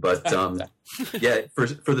 But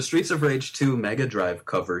for the Streets of Rage 2 Mega Drive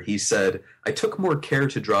cover, he said, "I took more care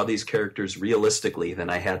to draw these characters realistically than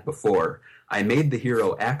I had before. I made the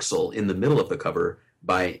hero Axel in the middle of the cover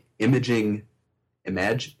by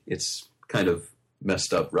it's kind of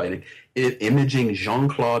messed up writing, imaging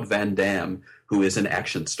Jean-Claude Van Damme, who is an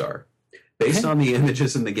action star. Based on the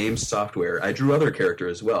images in the game's software, I drew other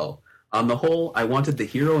characters as well. On the whole, I wanted the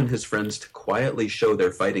hero and his friends to quietly show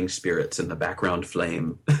their fighting spirits in the background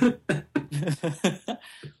flame."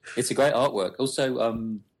 It's a great artwork. Also,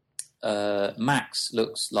 Max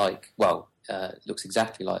looks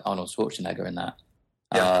exactly like Arnold Schwarzenegger in that.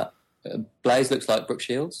 Yeah. Blaze looks like Brooke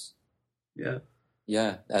Shields. Yeah.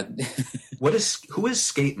 Yeah. Who is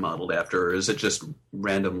Skate modeled after, or is it just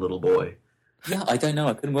random little boy? Yeah, I don't know.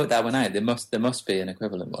 I couldn't work that one out. There must be an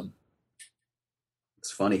equivalent one.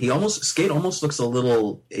 It's funny. Skate almost looks a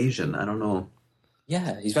little Asian. I don't know.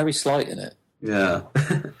 Yeah, he's very slight in it. Yeah.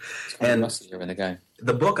 And muscular in the game.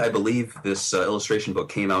 The book, I believe, this illustration book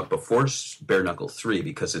came out before Bare Knuckle 3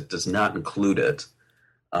 because it does not include it.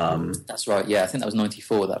 That's right. Yeah, I think that was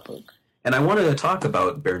 94, that book. And I wanted to talk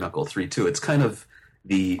about Bare Knuckle 3 too. It's kind of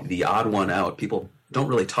the odd one out. People don't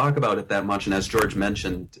really talk about it that much. And as George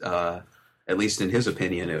mentioned, at least in his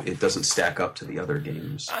opinion, it doesn't stack up to the other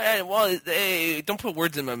games. Well, hey, don't put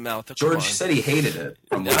words in my mouth. Come George on. said he hated it.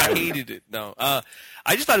 From No, I hated it. No, I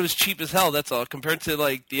just thought it was cheap as hell. That's all. Compared to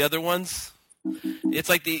like the other ones, it's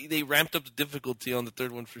like they ramped up the difficulty on the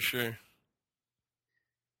third one for sure.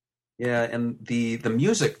 Yeah, and the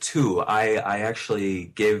music too. I actually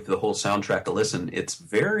gave the whole soundtrack a listen. It's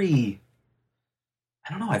very,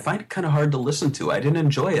 I don't know. I find it kind of hard to listen to. I didn't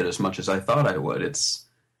enjoy it as much as I thought I would. It's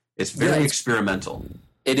very experimental.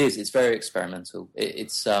 It is. It's very experimental.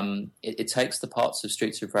 It takes the parts of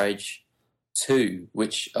Streets of Rage 2,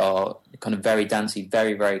 which are kind of very dancey,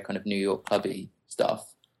 very, very kind of New York clubby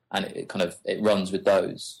stuff, and it runs with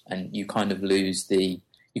those, and you kind of lose the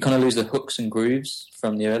hooks and grooves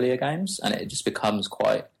from the earlier games, and it just becomes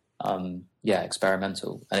quite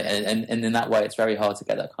experimental, and in that way, it's very hard to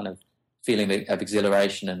get that kind of feeling of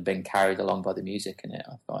exhilaration and being carried along by the music in it.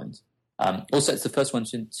 I find. Also, it's the first one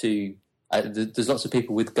to there's lots of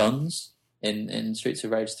people with guns in Streets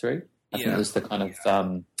of Rage 3. I think there's the kind of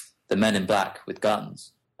the men in black with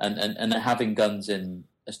guns, and having guns in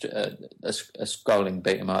a scrolling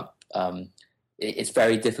beat 'em up. It's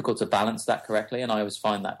very difficult to balance that correctly, and I always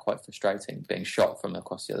find that quite frustrating, being shot from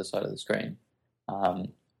across the other side of the screen.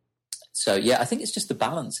 So I think it's just the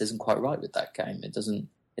balance isn't quite right with that game.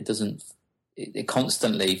 It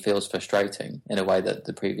constantly feels frustrating in a way that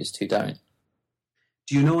the previous two don't.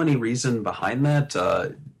 Do you know any reason behind that?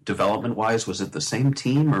 Development-wise, was it the same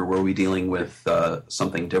team, or were we dealing with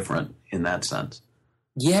something different in that sense?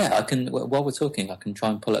 Yeah, I can. While we're talking, I can try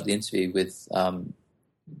and pull up the interview with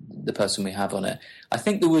the person we have on it. I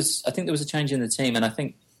think there was a change in the team, and I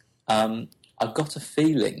think I got a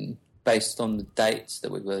feeling based on the dates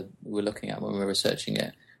that we were looking at when we were researching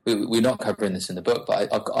it. We're not covering this in the book,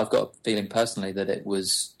 but I've got a feeling personally that it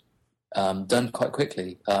was done quite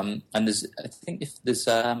quickly. And there's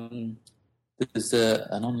an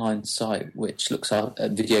online site which looks at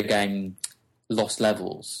video game lost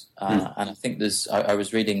levels, and I think I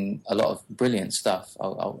was reading a lot of brilliant stuff.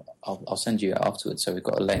 I'll send you it afterwards, so we've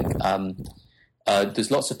got a link. There's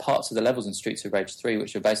lots of parts of the levels in Streets of Rage 3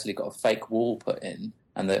 which have basically got a fake wall put in,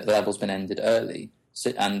 and the level's been ended early.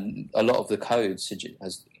 So, and a lot of the code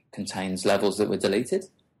contains levels that were deleted.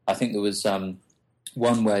 I think there was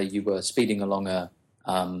one where you were speeding along a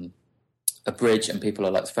bridge and people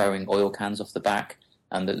are like throwing oil cans off the back,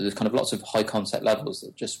 and there's kind of lots of high concept levels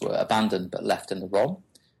that just were abandoned but left in the ROM.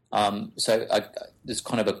 There's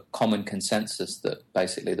kind of a common consensus that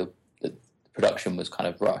basically the production was kind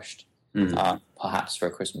of rushed, perhaps for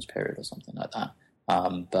a Christmas period or something like that.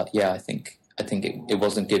 But I think it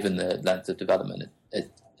wasn't given the length of development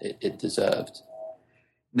it deserved.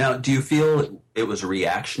 Now, do you feel it was a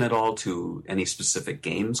reaction at all to any specific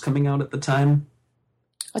games coming out at the time?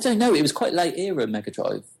 I don't know. It was quite late era Mega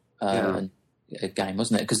Drive game,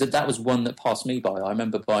 wasn't it? Because that was one that passed me by. I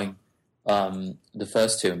remember buying the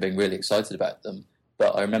first two and being really excited about them.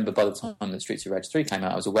 But I remember by the time that Streets of Rage 3 came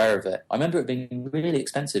out, I was aware of it. I remember it being really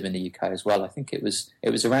expensive in the UK as well. I think it was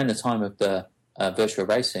around the time of the Virtua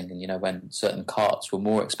Racing, and when certain carts were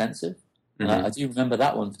more expensive. I do remember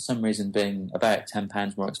that one for some reason being about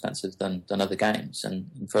 £10 more expensive than other games, and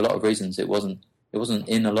for a lot of reasons it wasn't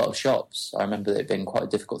in a lot of shops. I remember it being quite a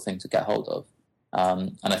difficult thing to get hold of,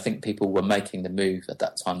 and I think people were making the move at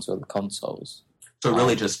that time to other consoles. So it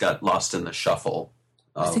really just got lost in the shuffle.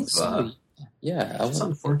 I think so. It's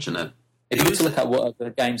unfortunate. If you were to look at what other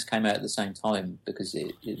games came out at the same time, because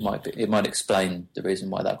it might explain the reason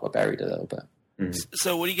why that got buried a little bit.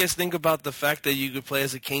 So what do you guys think about the fact that you could play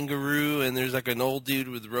as a kangaroo and there's like an old dude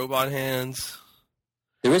with robot hands?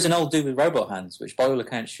 There is an old dude with robot hands, which by all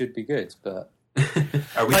accounts should be good, but...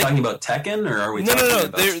 Are we talking about Tekken, or are we talking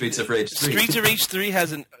about Streets of Rage 3? Streets of Rage 3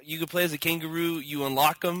 you could play as a kangaroo, you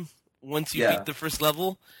unlock them once you beat the first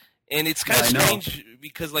level, and it's kind of strange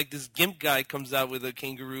because like this GIMP guy comes out with a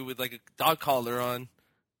kangaroo with like a dog collar on,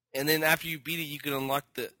 and then after you beat it, you can unlock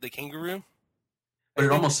the kangaroo. But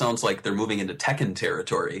it almost sounds like they're moving into Tekken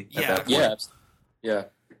territory at that point.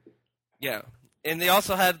 Yeah. And they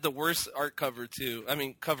also had the worst art cover, too. I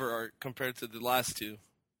mean, cover art compared to the last two.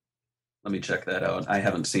 Let me check that out. I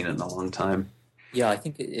haven't seen it in a long time. Yeah, I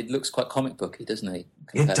think it looks quite comic booky, doesn't it?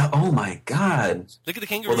 Oh, my God. Look at the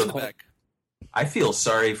kangaroo in the back. I feel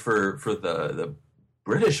sorry for the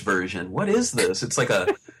British version. What is this? It's like a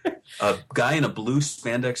guy in a blue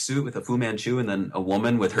spandex suit with a Fu Manchu, and then a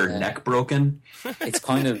woman with her neck broken. It's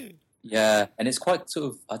kind of and it's quite sort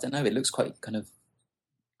of, I don't know, it looks quite kind of,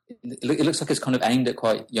 it looks like it's kind of aimed at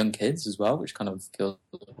quite young kids as well, which kind of feels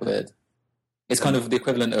weird. It's kind of the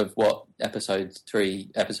equivalent of what Episode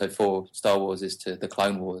 4 Star Wars is to the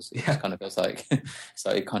Clone Wars. It just kind of feels like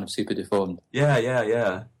so kind of super deformed.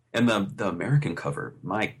 Yeah. And the American cover,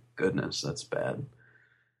 my goodness, that's bad.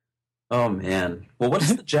 Oh man. Well, what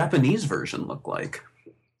does the Japanese version look like?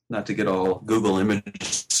 Not to get all Google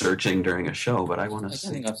image searching during a show, but I want to see.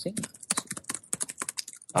 I don't think I've seen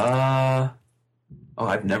that.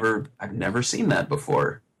 I've never seen that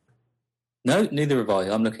before. No, neither have I.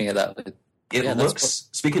 I'm looking at that. It looks.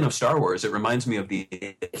 Speaking of Star Wars, it reminds me of the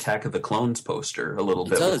Attack of the Clones poster a little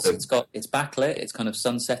bit. It does. It's backlit. It's kind of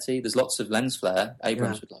sunsetty. There's lots of lens flare.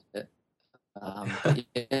 Abrams would like it.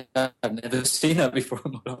 I've never seen that before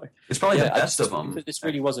in my life. It's probably the best of them. This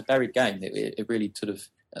really was a buried game. It really sort of.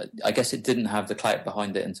 I guess it didn't have the clout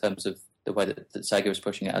behind it in terms of the way that Sega was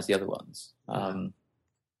pushing it as the other ones. And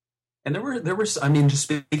there were. I mean, just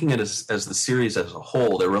speaking it as the series as a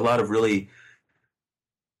whole, there were a lot of really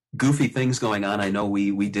goofy things going on. I know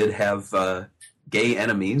we did have gay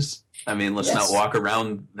enemies. I mean, let's not walk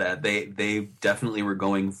around that. They definitely were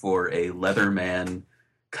going for a Leatherman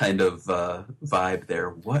kind of vibe there.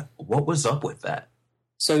 What was up with that?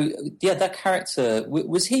 So that character,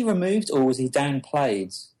 was he removed or was he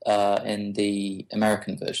downplayed in the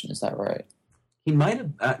American version? Is that right? He might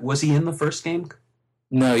have. Was he in the first game?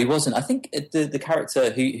 No, he wasn't. I think the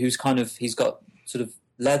character who's kind of he's got sort of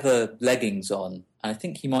leather leggings on. I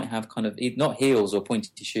think he might have kind of not heels or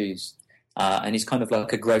pointy shoes, and he's kind of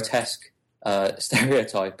like a grotesque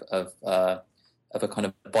stereotype of a kind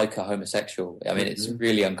of biker homosexual. I mean, it's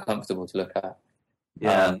really uncomfortable to look at.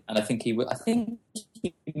 Yeah, and I think he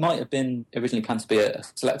might have been originally planned to be a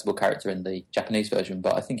selectable character in the Japanese version,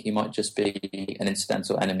 but I think he might just be an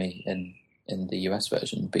incidental enemy in the US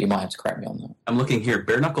version. But you might have to correct me on that. I'm looking here.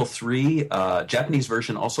 Bare Knuckle 3 Japanese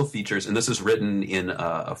version also features, and this is written in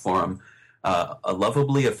a forum, a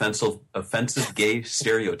lovably offensive gay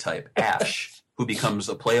stereotype, Ash, who becomes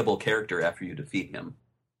a playable character after you defeat him.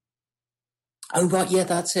 Oh, right, yeah,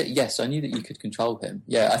 that's it. Yes, I knew that you could control him.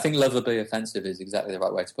 Yeah, I think lovably offensive is exactly the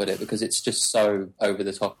right way to put it, because it's just so over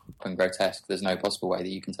the top and grotesque, there's no possible way that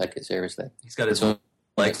you can take it seriously. He's got his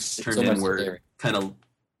legs turned inward, kind of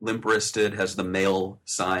limp-wristed, has the male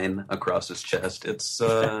sign across his chest. It's,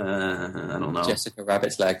 I don't know. Jessica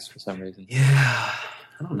Rabbit's legs, for some reason. Yeah,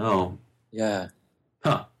 I don't know. Yeah.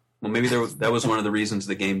 Huh. Well, maybe that was one of the reasons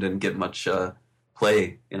the game didn't get much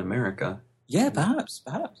play in America. Yeah, perhaps.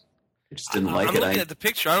 I just didn't like I'm it. looking at the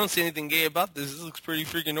picture. I don't see anything gay about this. This looks pretty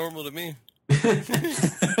freaking normal to me.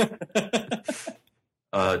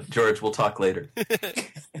 George, we'll talk later.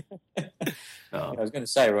 I was going to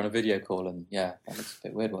say we're on a video call, and that looks a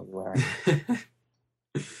bit weird what you're wearing.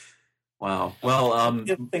 Wow. Well,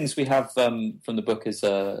 the other things we have from the book is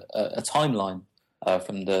a timeline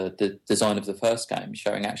from the design of the first game,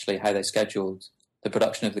 showing actually how they scheduled the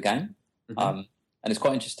production of the game. Mm-hmm. And it's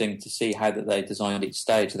quite interesting to see how that they designed each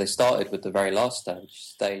stage. So they started with the very last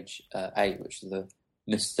stage 8, which is the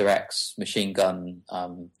Mr. X machine gun.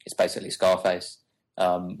 It's basically Scarface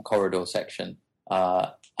corridor section,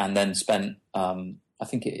 and then spent. I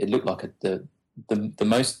think it looked like the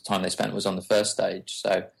most time they spent was on the first stage.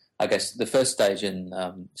 So I guess the first stage in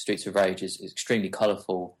Streets of Rage is extremely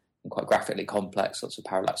colourful and quite graphically complex. Lots of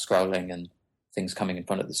parallax scrolling and things coming in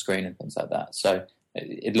front of the screen and things like that. So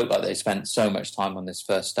it looked like they spent so much time on this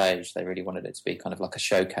first stage. They really wanted it to be kind of like a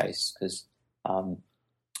showcase, because I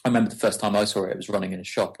remember the first time I saw it was running in a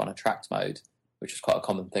shop on a tracked mode, which was quite a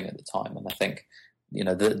common thing at the time. And I think,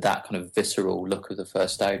 that kind of visceral look of the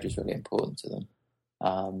first stage is really important to them.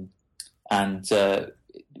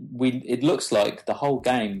 It looks like the whole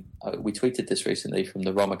game, we tweeted this recently from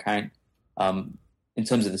the ROM account, in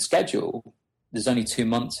terms of the schedule, there's only 2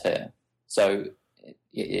 months here. So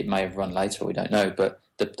it may have run later, we don't know, but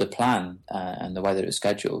the plan and the way that it was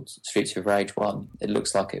scheduled, Streets of Rage 1, it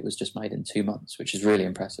looks like it was just made in 2 months, which is really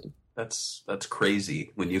impressive. That's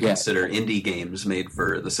crazy when you consider indie games made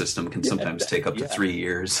for the system can sometimes take up to 3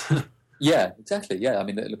 years. Yeah, exactly. Yeah, I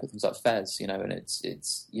mean, look at things like Fez, and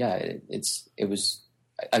it was.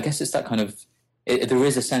 I guess it's that kind of. There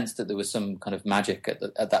is a sense that there was some kind of magic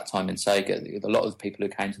at that time in Sega. A lot of the people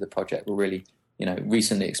who came to the project were really,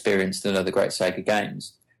 recently experienced in other great Sega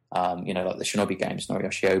games. Like the Shinobi games.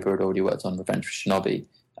 Noriyoshi Oba had already worked on Revenge for Shinobi,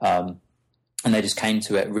 and they just came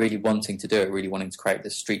to it really wanting to do it, really wanting to create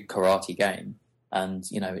this street karate game. And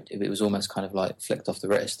it was almost kind of like flicked off the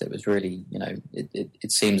wrist. It was really,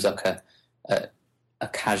 it seems like a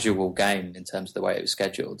casual game in terms of the way it was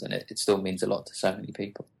scheduled, and it still means a lot to so many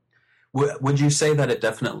people. Would you say that it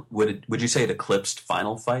definitely would you say it eclipsed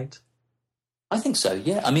Final Fight? I think so.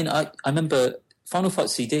 Yeah. I mean, I remember Final Fight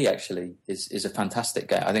CD actually is a fantastic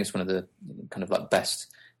game. I think it's one of the kind of like best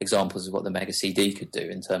examples of what the Mega CD could do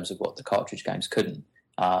in terms of what the cartridge games couldn't.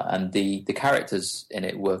 And the characters in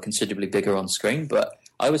it were considerably bigger on screen, but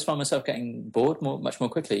I always found myself getting bored much more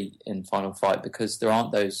quickly in Final Fight because there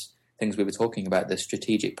aren't those things we were talking about, the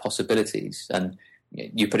strategic possibilities. And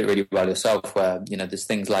you put it really well yourself, where there's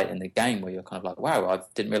things late in the game where you're kind of like, wow, I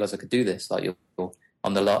didn't realize I could do this. Like you're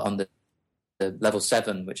on the level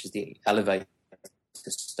 7, which is the elevator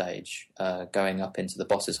stage, going up into the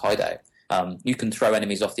boss's hideout. You can throw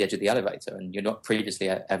enemies off the edge of the elevator, and you're not previously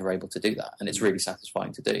ever able to do that, and it's really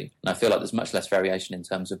satisfying to do. And I feel like there's much less variation in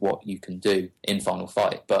terms of what you can do in Final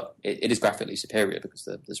Fight, but it is graphically superior because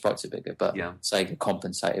the sprites are bigger, but Sega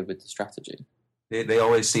compensated with the strategy. They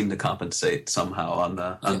always seem to compensate somehow on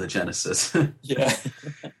the Genesis. Yeah.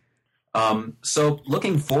 So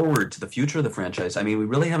looking forward to the future of the franchise, I mean, we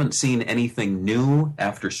really haven't seen anything new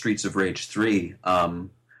after Streets of Rage 3.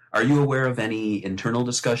 Are you aware of any internal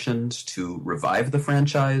discussions to revive the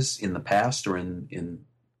franchise in the past or in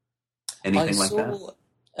anything like that?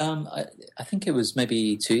 I think it was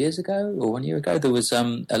maybe 2 years ago or 1 year ago. There was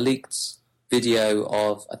a leaked video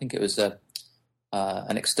of, I think it was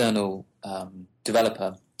an external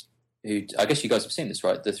developer who, I guess you guys have seen this,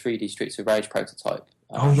 right? The 3D Streets of Rage prototype.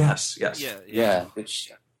 Yes. Yeah,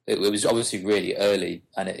 which it was obviously really early,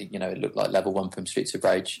 and it looked like level 1 from Streets of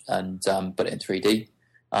Rage, and but in 3D.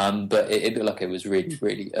 But it looked like it was really,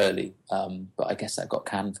 really early. But I guess that got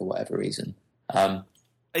canned for whatever reason. I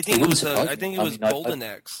think it was Golden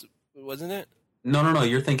Axe, wasn't it? No.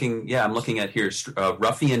 You're thinking, I'm looking at here,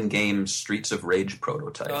 Ruffian Games Streets of Rage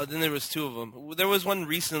prototype. Then there was 2 of them. There was one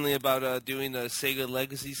recently about doing the Sega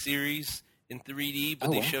Legacy series in 3D,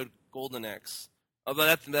 but they showed Golden Axe. Although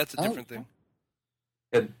that's a different thing.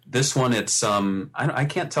 This one, it's I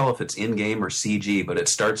can't tell if it's in-game or CG, but it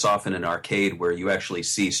starts off in an arcade where you actually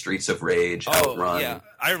see Streets of Rage outrun. Yeah,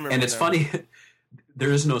 I remember. And it's funny,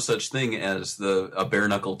 there is no such thing as a Bare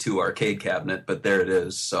Knuckle 2 arcade cabinet, but there it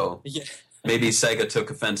is. So maybe Sega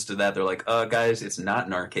took offense to that. They're like, guys, it's not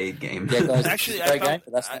an arcade game. Yeah, guys, actually,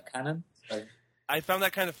 that's not canon. So. I found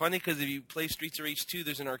that kind of funny because if you play Streets of Rage 2,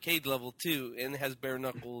 there's an arcade level too, and it has Bare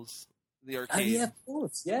Knuckles, the arcade. Oh, yeah, of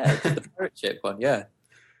course. Yeah, the pirate ship one, yeah.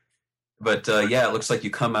 But, it looks like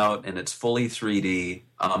you come out and it's fully 3D.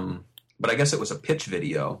 But I guess it was a pitch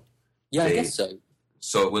video. Yeah, I guess so.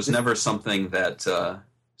 So it was never something that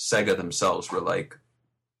Sega themselves were, like,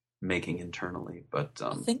 making internally. But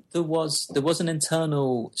I think there was an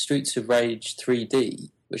internal Streets of Rage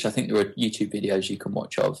 3D, which I think there were YouTube videos you can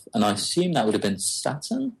watch of. And I assume that would have been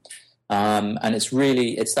Saturn. And it's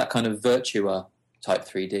that kind of Virtua type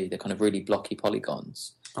 3D, the kind of really blocky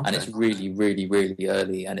polygons. Okay. And it's really, really, really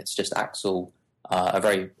early, and it's just Axel, a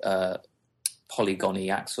very polygony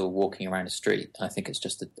Axel walking around a street. And I think it's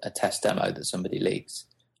just a test demo that somebody leaks.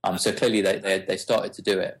 So clearly they started to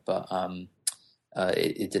do it, but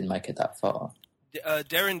it didn't make it that far.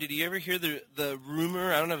 Darren, did you ever hear the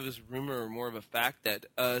rumor? I don't know if it was a rumor or more of a fact that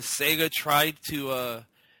Sega tried to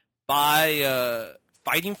buy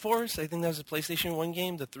Fighting Force? I think that was a PlayStation 1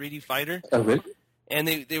 game, the 3D fighter. Oh, really? And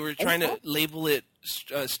they were trying to label it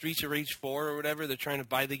Streets of Rage 4 or whatever. They're trying to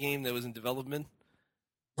buy the game that was in development.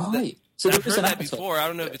 Right. I've heard that before. I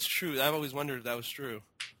don't know if it's true. I've always wondered if that was true.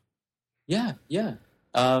 Yeah.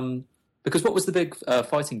 Because what was the big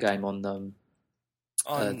fighting game on the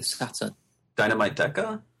Saturn? Dynamite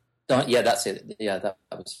Deca? Yeah, that's it. Yeah, that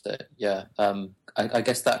was it. Yeah. I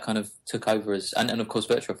guess that kind of took over and of course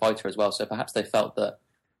Virtua Fighter as well. So perhaps they felt that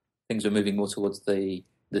things were moving more towards the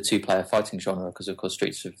 2-player fighting genre because, of course,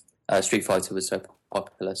 Street Fighter was so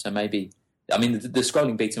popular. So maybe, I mean, the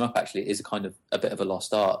scrolling beat 'em up actually is a bit of a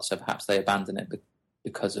lost art. So perhaps they abandoned it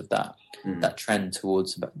because of that trend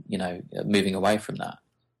towards moving away from that.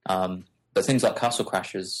 But things like Castle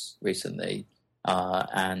Crashers recently,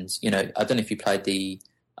 and I don't know if you played the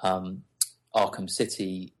Arkham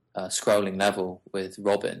City scrolling level with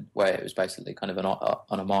Robin, where it was basically kind of an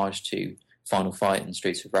homage to Final Fight and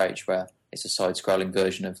Streets of Rage, where it's a side-scrolling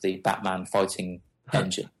version of the Batman fighting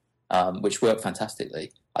engine, which worked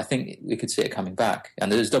fantastically. I think we could see it coming back. And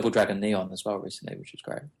there's Double Dragon Neon as well recently, which is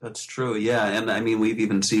great. That's true, yeah. And, I mean, we've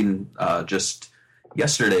even seen just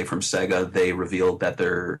yesterday from Sega, they revealed that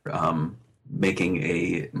they're making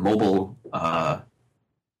a mobile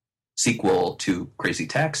sequel to Crazy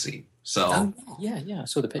Taxi. So yeah, I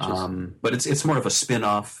saw the pictures. But it's more of a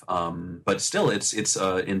spin-off. But still, it's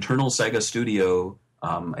an internal Sega studio,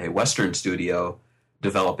 a Western studio,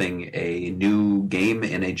 developing a new game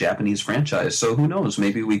in a Japanese franchise. So who knows?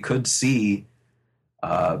 Maybe we could see,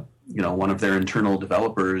 one of their internal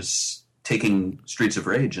developers taking Streets of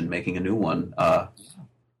Rage and making a new one.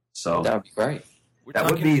 So That would be great.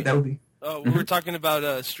 that would be. We were talking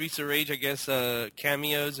about Streets of Rage, I guess,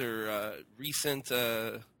 cameos or recent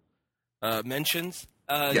mentions.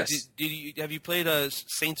 Yes. Have you played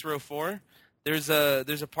Saints Row 4? There's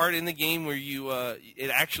a part in the game where you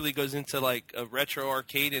it actually goes into like a retro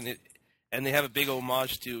arcade, and they have a big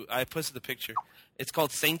homage to. I posted the picture. It's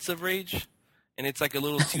called Saints of Rage, and it's like a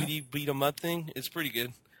little 2D beat 'em up thing. It's pretty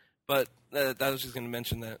good. But I was just going to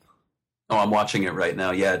mention that. Oh, I'm watching it right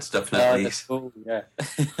now. Yeah, it's definitely. That's cool, yeah.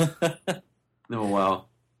 Oh wow.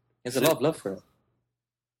 There's a lot of love for it.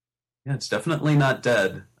 Yeah, it's definitely not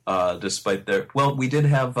dead. Despite their we did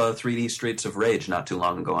have 3D Streets of Rage not too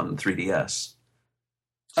long ago on 3DS.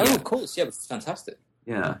 Oh, of course, yeah, it's fantastic.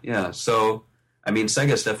 Yeah. So, I mean,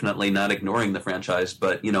 Sega's definitely not ignoring the franchise,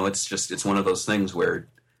 but it's one of those things where,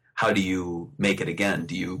 how do you make it again?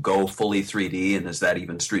 Do you go fully 3D, and is that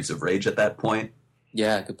even Streets of Rage at that point?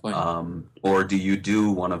 Yeah, good point. Or do you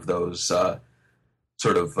do one of those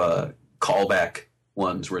sort of callback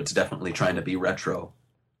ones where it's definitely trying to be retro?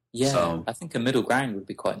 Yeah, So- I think a middle ground would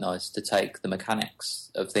be quite nice to take the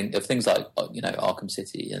mechanics of things like Arkham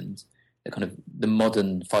City and the kind of the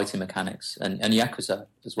modern fighting mechanics and Yakuza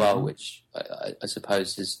as well, which I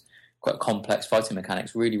suppose is quite complex fighting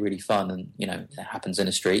mechanics, really really fun, and it happens in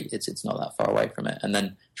a street. It's not that far away from it, and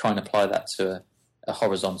then try and apply that to a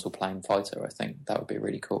horizontal plane fighter. I think that would be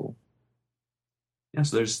really cool.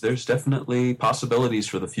 Yes, there's definitely possibilities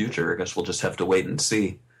for the future. I guess we'll just have to wait and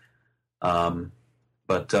see.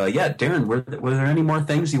 But Darren, were there any more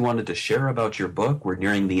things you wanted to share about your book? We're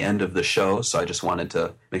nearing the end of the show, so I just wanted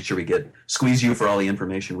to make sure we squeeze you for all the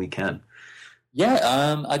information we can. Yeah,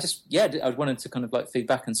 I wanted to kind of like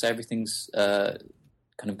feedback and say everything's kind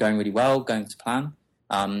of going really well, going to plan,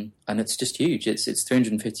 and it's just huge. It's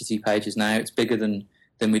 352 pages now. It's bigger than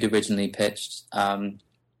we'd originally pitched.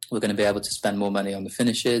 We're going to be able to spend more money on the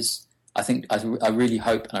finishes. I really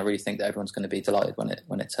hope and I really think that everyone's going to be delighted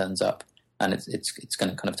when it turns up. And it's going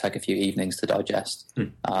to kind of take a few evenings to digest.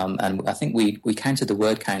 And I think we counted the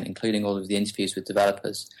word count, including all of the interviews with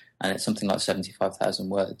developers, and it's something like 75,000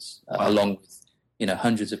 words, along with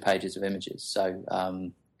hundreds of pages of images. So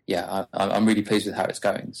I'm really pleased with how it's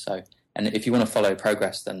going. So, and if you want to follow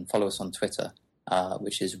progress, then follow us on Twitter,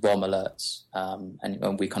 which is ROM Alerts,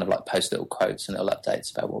 and we kind of like post little quotes and little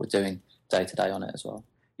updates about what we're doing day to day on it as well.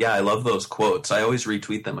 Yeah, I love those quotes. I always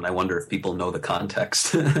retweet them, and I wonder if people know the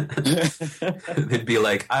context. They'd be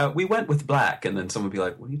like, we went with black, and then someone would be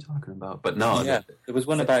like, what are you talking about? But no. Yeah, there was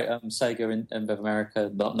one about Sega in America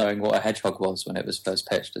not knowing what a hedgehog was when it was first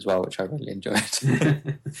pitched as well, which I really enjoyed.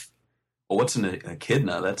 Well, what's an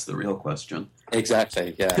echidna? That's the real question.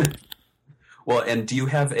 Exactly, yeah. Well, and do you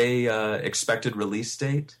have a expected release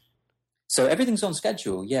date? So everything's on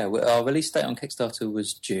schedule, yeah. Our release date on Kickstarter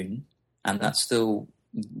was June, and that's still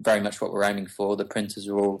very much what we're aiming for. The printers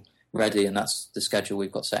are all ready, and that's the schedule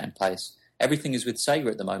we've got set in place. Everything is with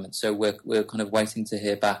Sega at the moment, so we're kind of waiting to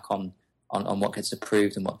hear back on what gets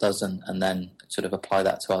approved and what doesn't, and then sort of apply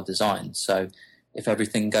that to our design. So if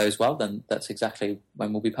everything goes well, then that's exactly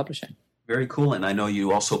when we'll be publishing. Very cool. And I know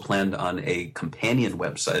you also planned on a companion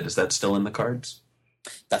website. Is that still in the cards?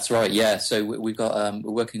 That's right, yeah. So we've got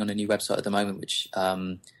we're working on a new website at the moment, which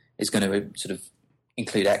is going to sort of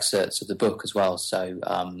include excerpts of the book as well. So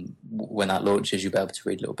when that launches, you'll be able to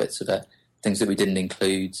read little bits of it, things that we didn't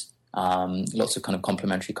include, lots of kind of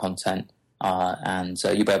complimentary content, and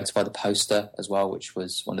you'll be able to buy the poster as well, which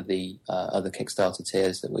was one of the other Kickstarter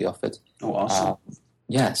tiers that we offered. Oh, awesome.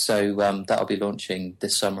 So that'll be launching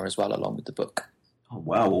this summer as well, along with the book. Oh,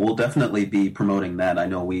 wow. Well, we'll definitely be promoting that. I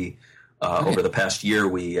know we, over the past year,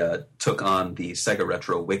 we took on the Sega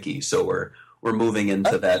Retro Wiki, so we're moving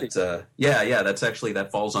into that.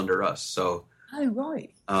 That falls under us. So, oh,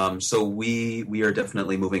 right. So we are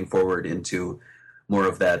definitely moving forward into more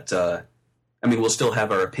of that. We'll still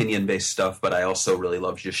have our opinion-based stuff, but I also really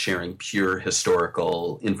love just sharing pure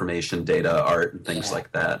historical information, data, art, and things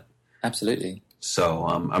like that. Absolutely. So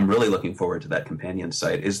I'm really looking forward to that companion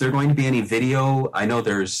site. Is there going to be any video? I know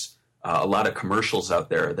there's a lot of commercials out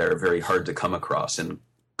there that are very hard to come across in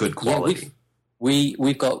good quality. Yeah,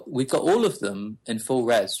 we've got all of them in full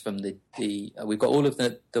res from the we've got all of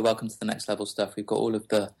the Welcome to the Next Level stuff. We've got all of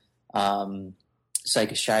the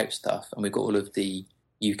Sega Shout stuff, and we've got all of the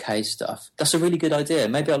UK stuff. That's a really good idea.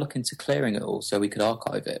 Maybe I'll look into clearing it all so we could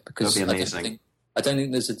archive it, because that'd be amazing. I don't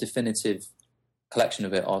think there's a definitive collection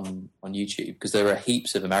of it on YouTube, because there are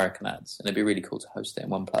heaps of American ads, and it'd be really cool to host it in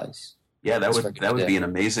one place. Yeah, that would be an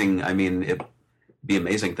amazing. It'd be an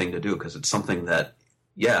amazing thing to do, because it's something that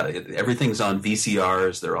everything's on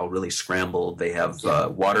VCRs. They're all really scrambled. They have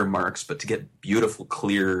watermarks, but to get beautiful,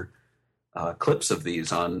 clear clips of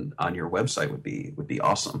these on your website would be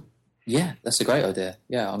awesome. Yeah, that's a great idea.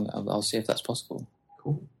 Yeah, I'll see if that's possible.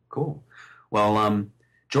 Cool. Well,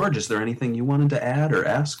 George, is there anything you wanted to add or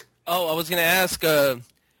ask? Oh, I was going to ask,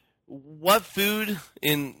 what food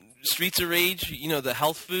in Streets of Rage, the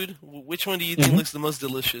health food, which one do you think looks the most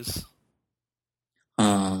delicious?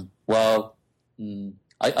 Well,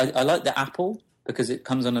 I like the apple because it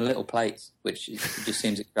comes on a little plate, which just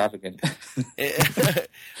seems extravagant.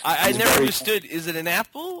 I never understood. Is it an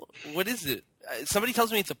apple? What is it? Somebody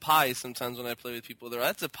tells me it's a pie sometimes when I play with people.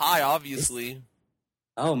 That's a pie, obviously.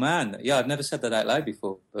 Oh, man. Yeah, I've never said that out loud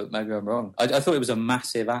before, but maybe I'm wrong. I thought it was a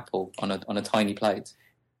massive apple on a tiny plate.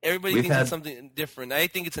 Everybody thinks it's something different. I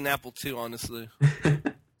think it's an apple, too, honestly. Because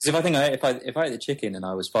if I ate the chicken and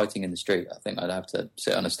I was fighting in the street, I think I'd have to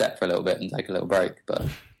sit on a step for a little bit and take a little break. But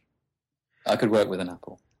I could work with an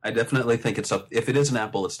apple. I definitely think it's up. If it is an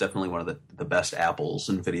apple, it's definitely one of the best apples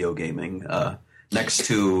in video gaming. Next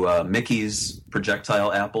to Mickey's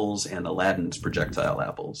projectile apples and Aladdin's projectile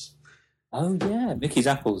apples. Oh yeah, Mickey's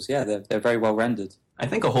apples. Yeah, they're very well rendered. I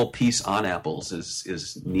think a whole piece on apples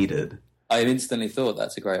is needed. I instantly thought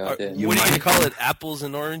that's a great idea. What are you going to call it? Apples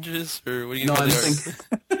and oranges, or what are you going to call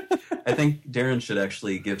it? I think Darren should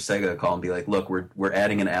actually give Sega a call and be like, "Look, we're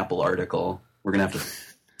adding an Apple article. We're going to have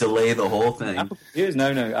to delay the whole thing." Apple computers?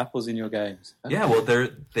 No, apples in your games. Okay. Yeah, well,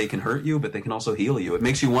 they can hurt you, but they can also heal you. It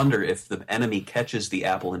makes you wonder if the enemy catches the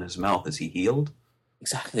apple in his mouth, is he healed?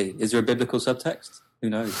 Exactly. Is there a biblical subtext? Who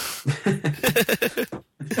knows?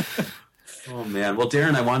 Oh, man. Well,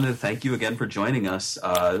 Darren, I wanted to thank you again for joining us.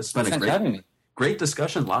 It's been a great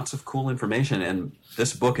discussion, lots of cool information, and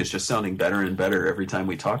this book is just sounding better and better every time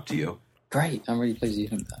we talk to you. Great. I'm really pleased you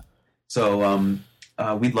think that. So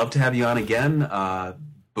we'd love to have you on again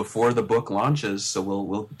before the book launches, so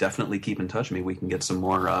we'll definitely keep in touch. Maybe we can get some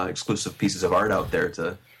more exclusive pieces of art out there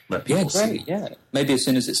to let people see. Yeah. Maybe as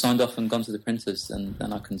soon as it's signed off and gone to the printers, then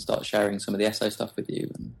I can start sharing some of the essay stuff with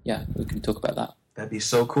you, and we can talk about that. That'd be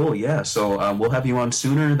so cool, yeah. So we'll have you on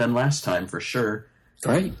sooner than last time for sure.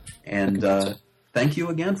 Great. And thank you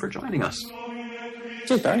again for joining us.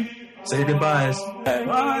 Cheers, Barry. Say your goodbyes.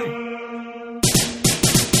 Bye.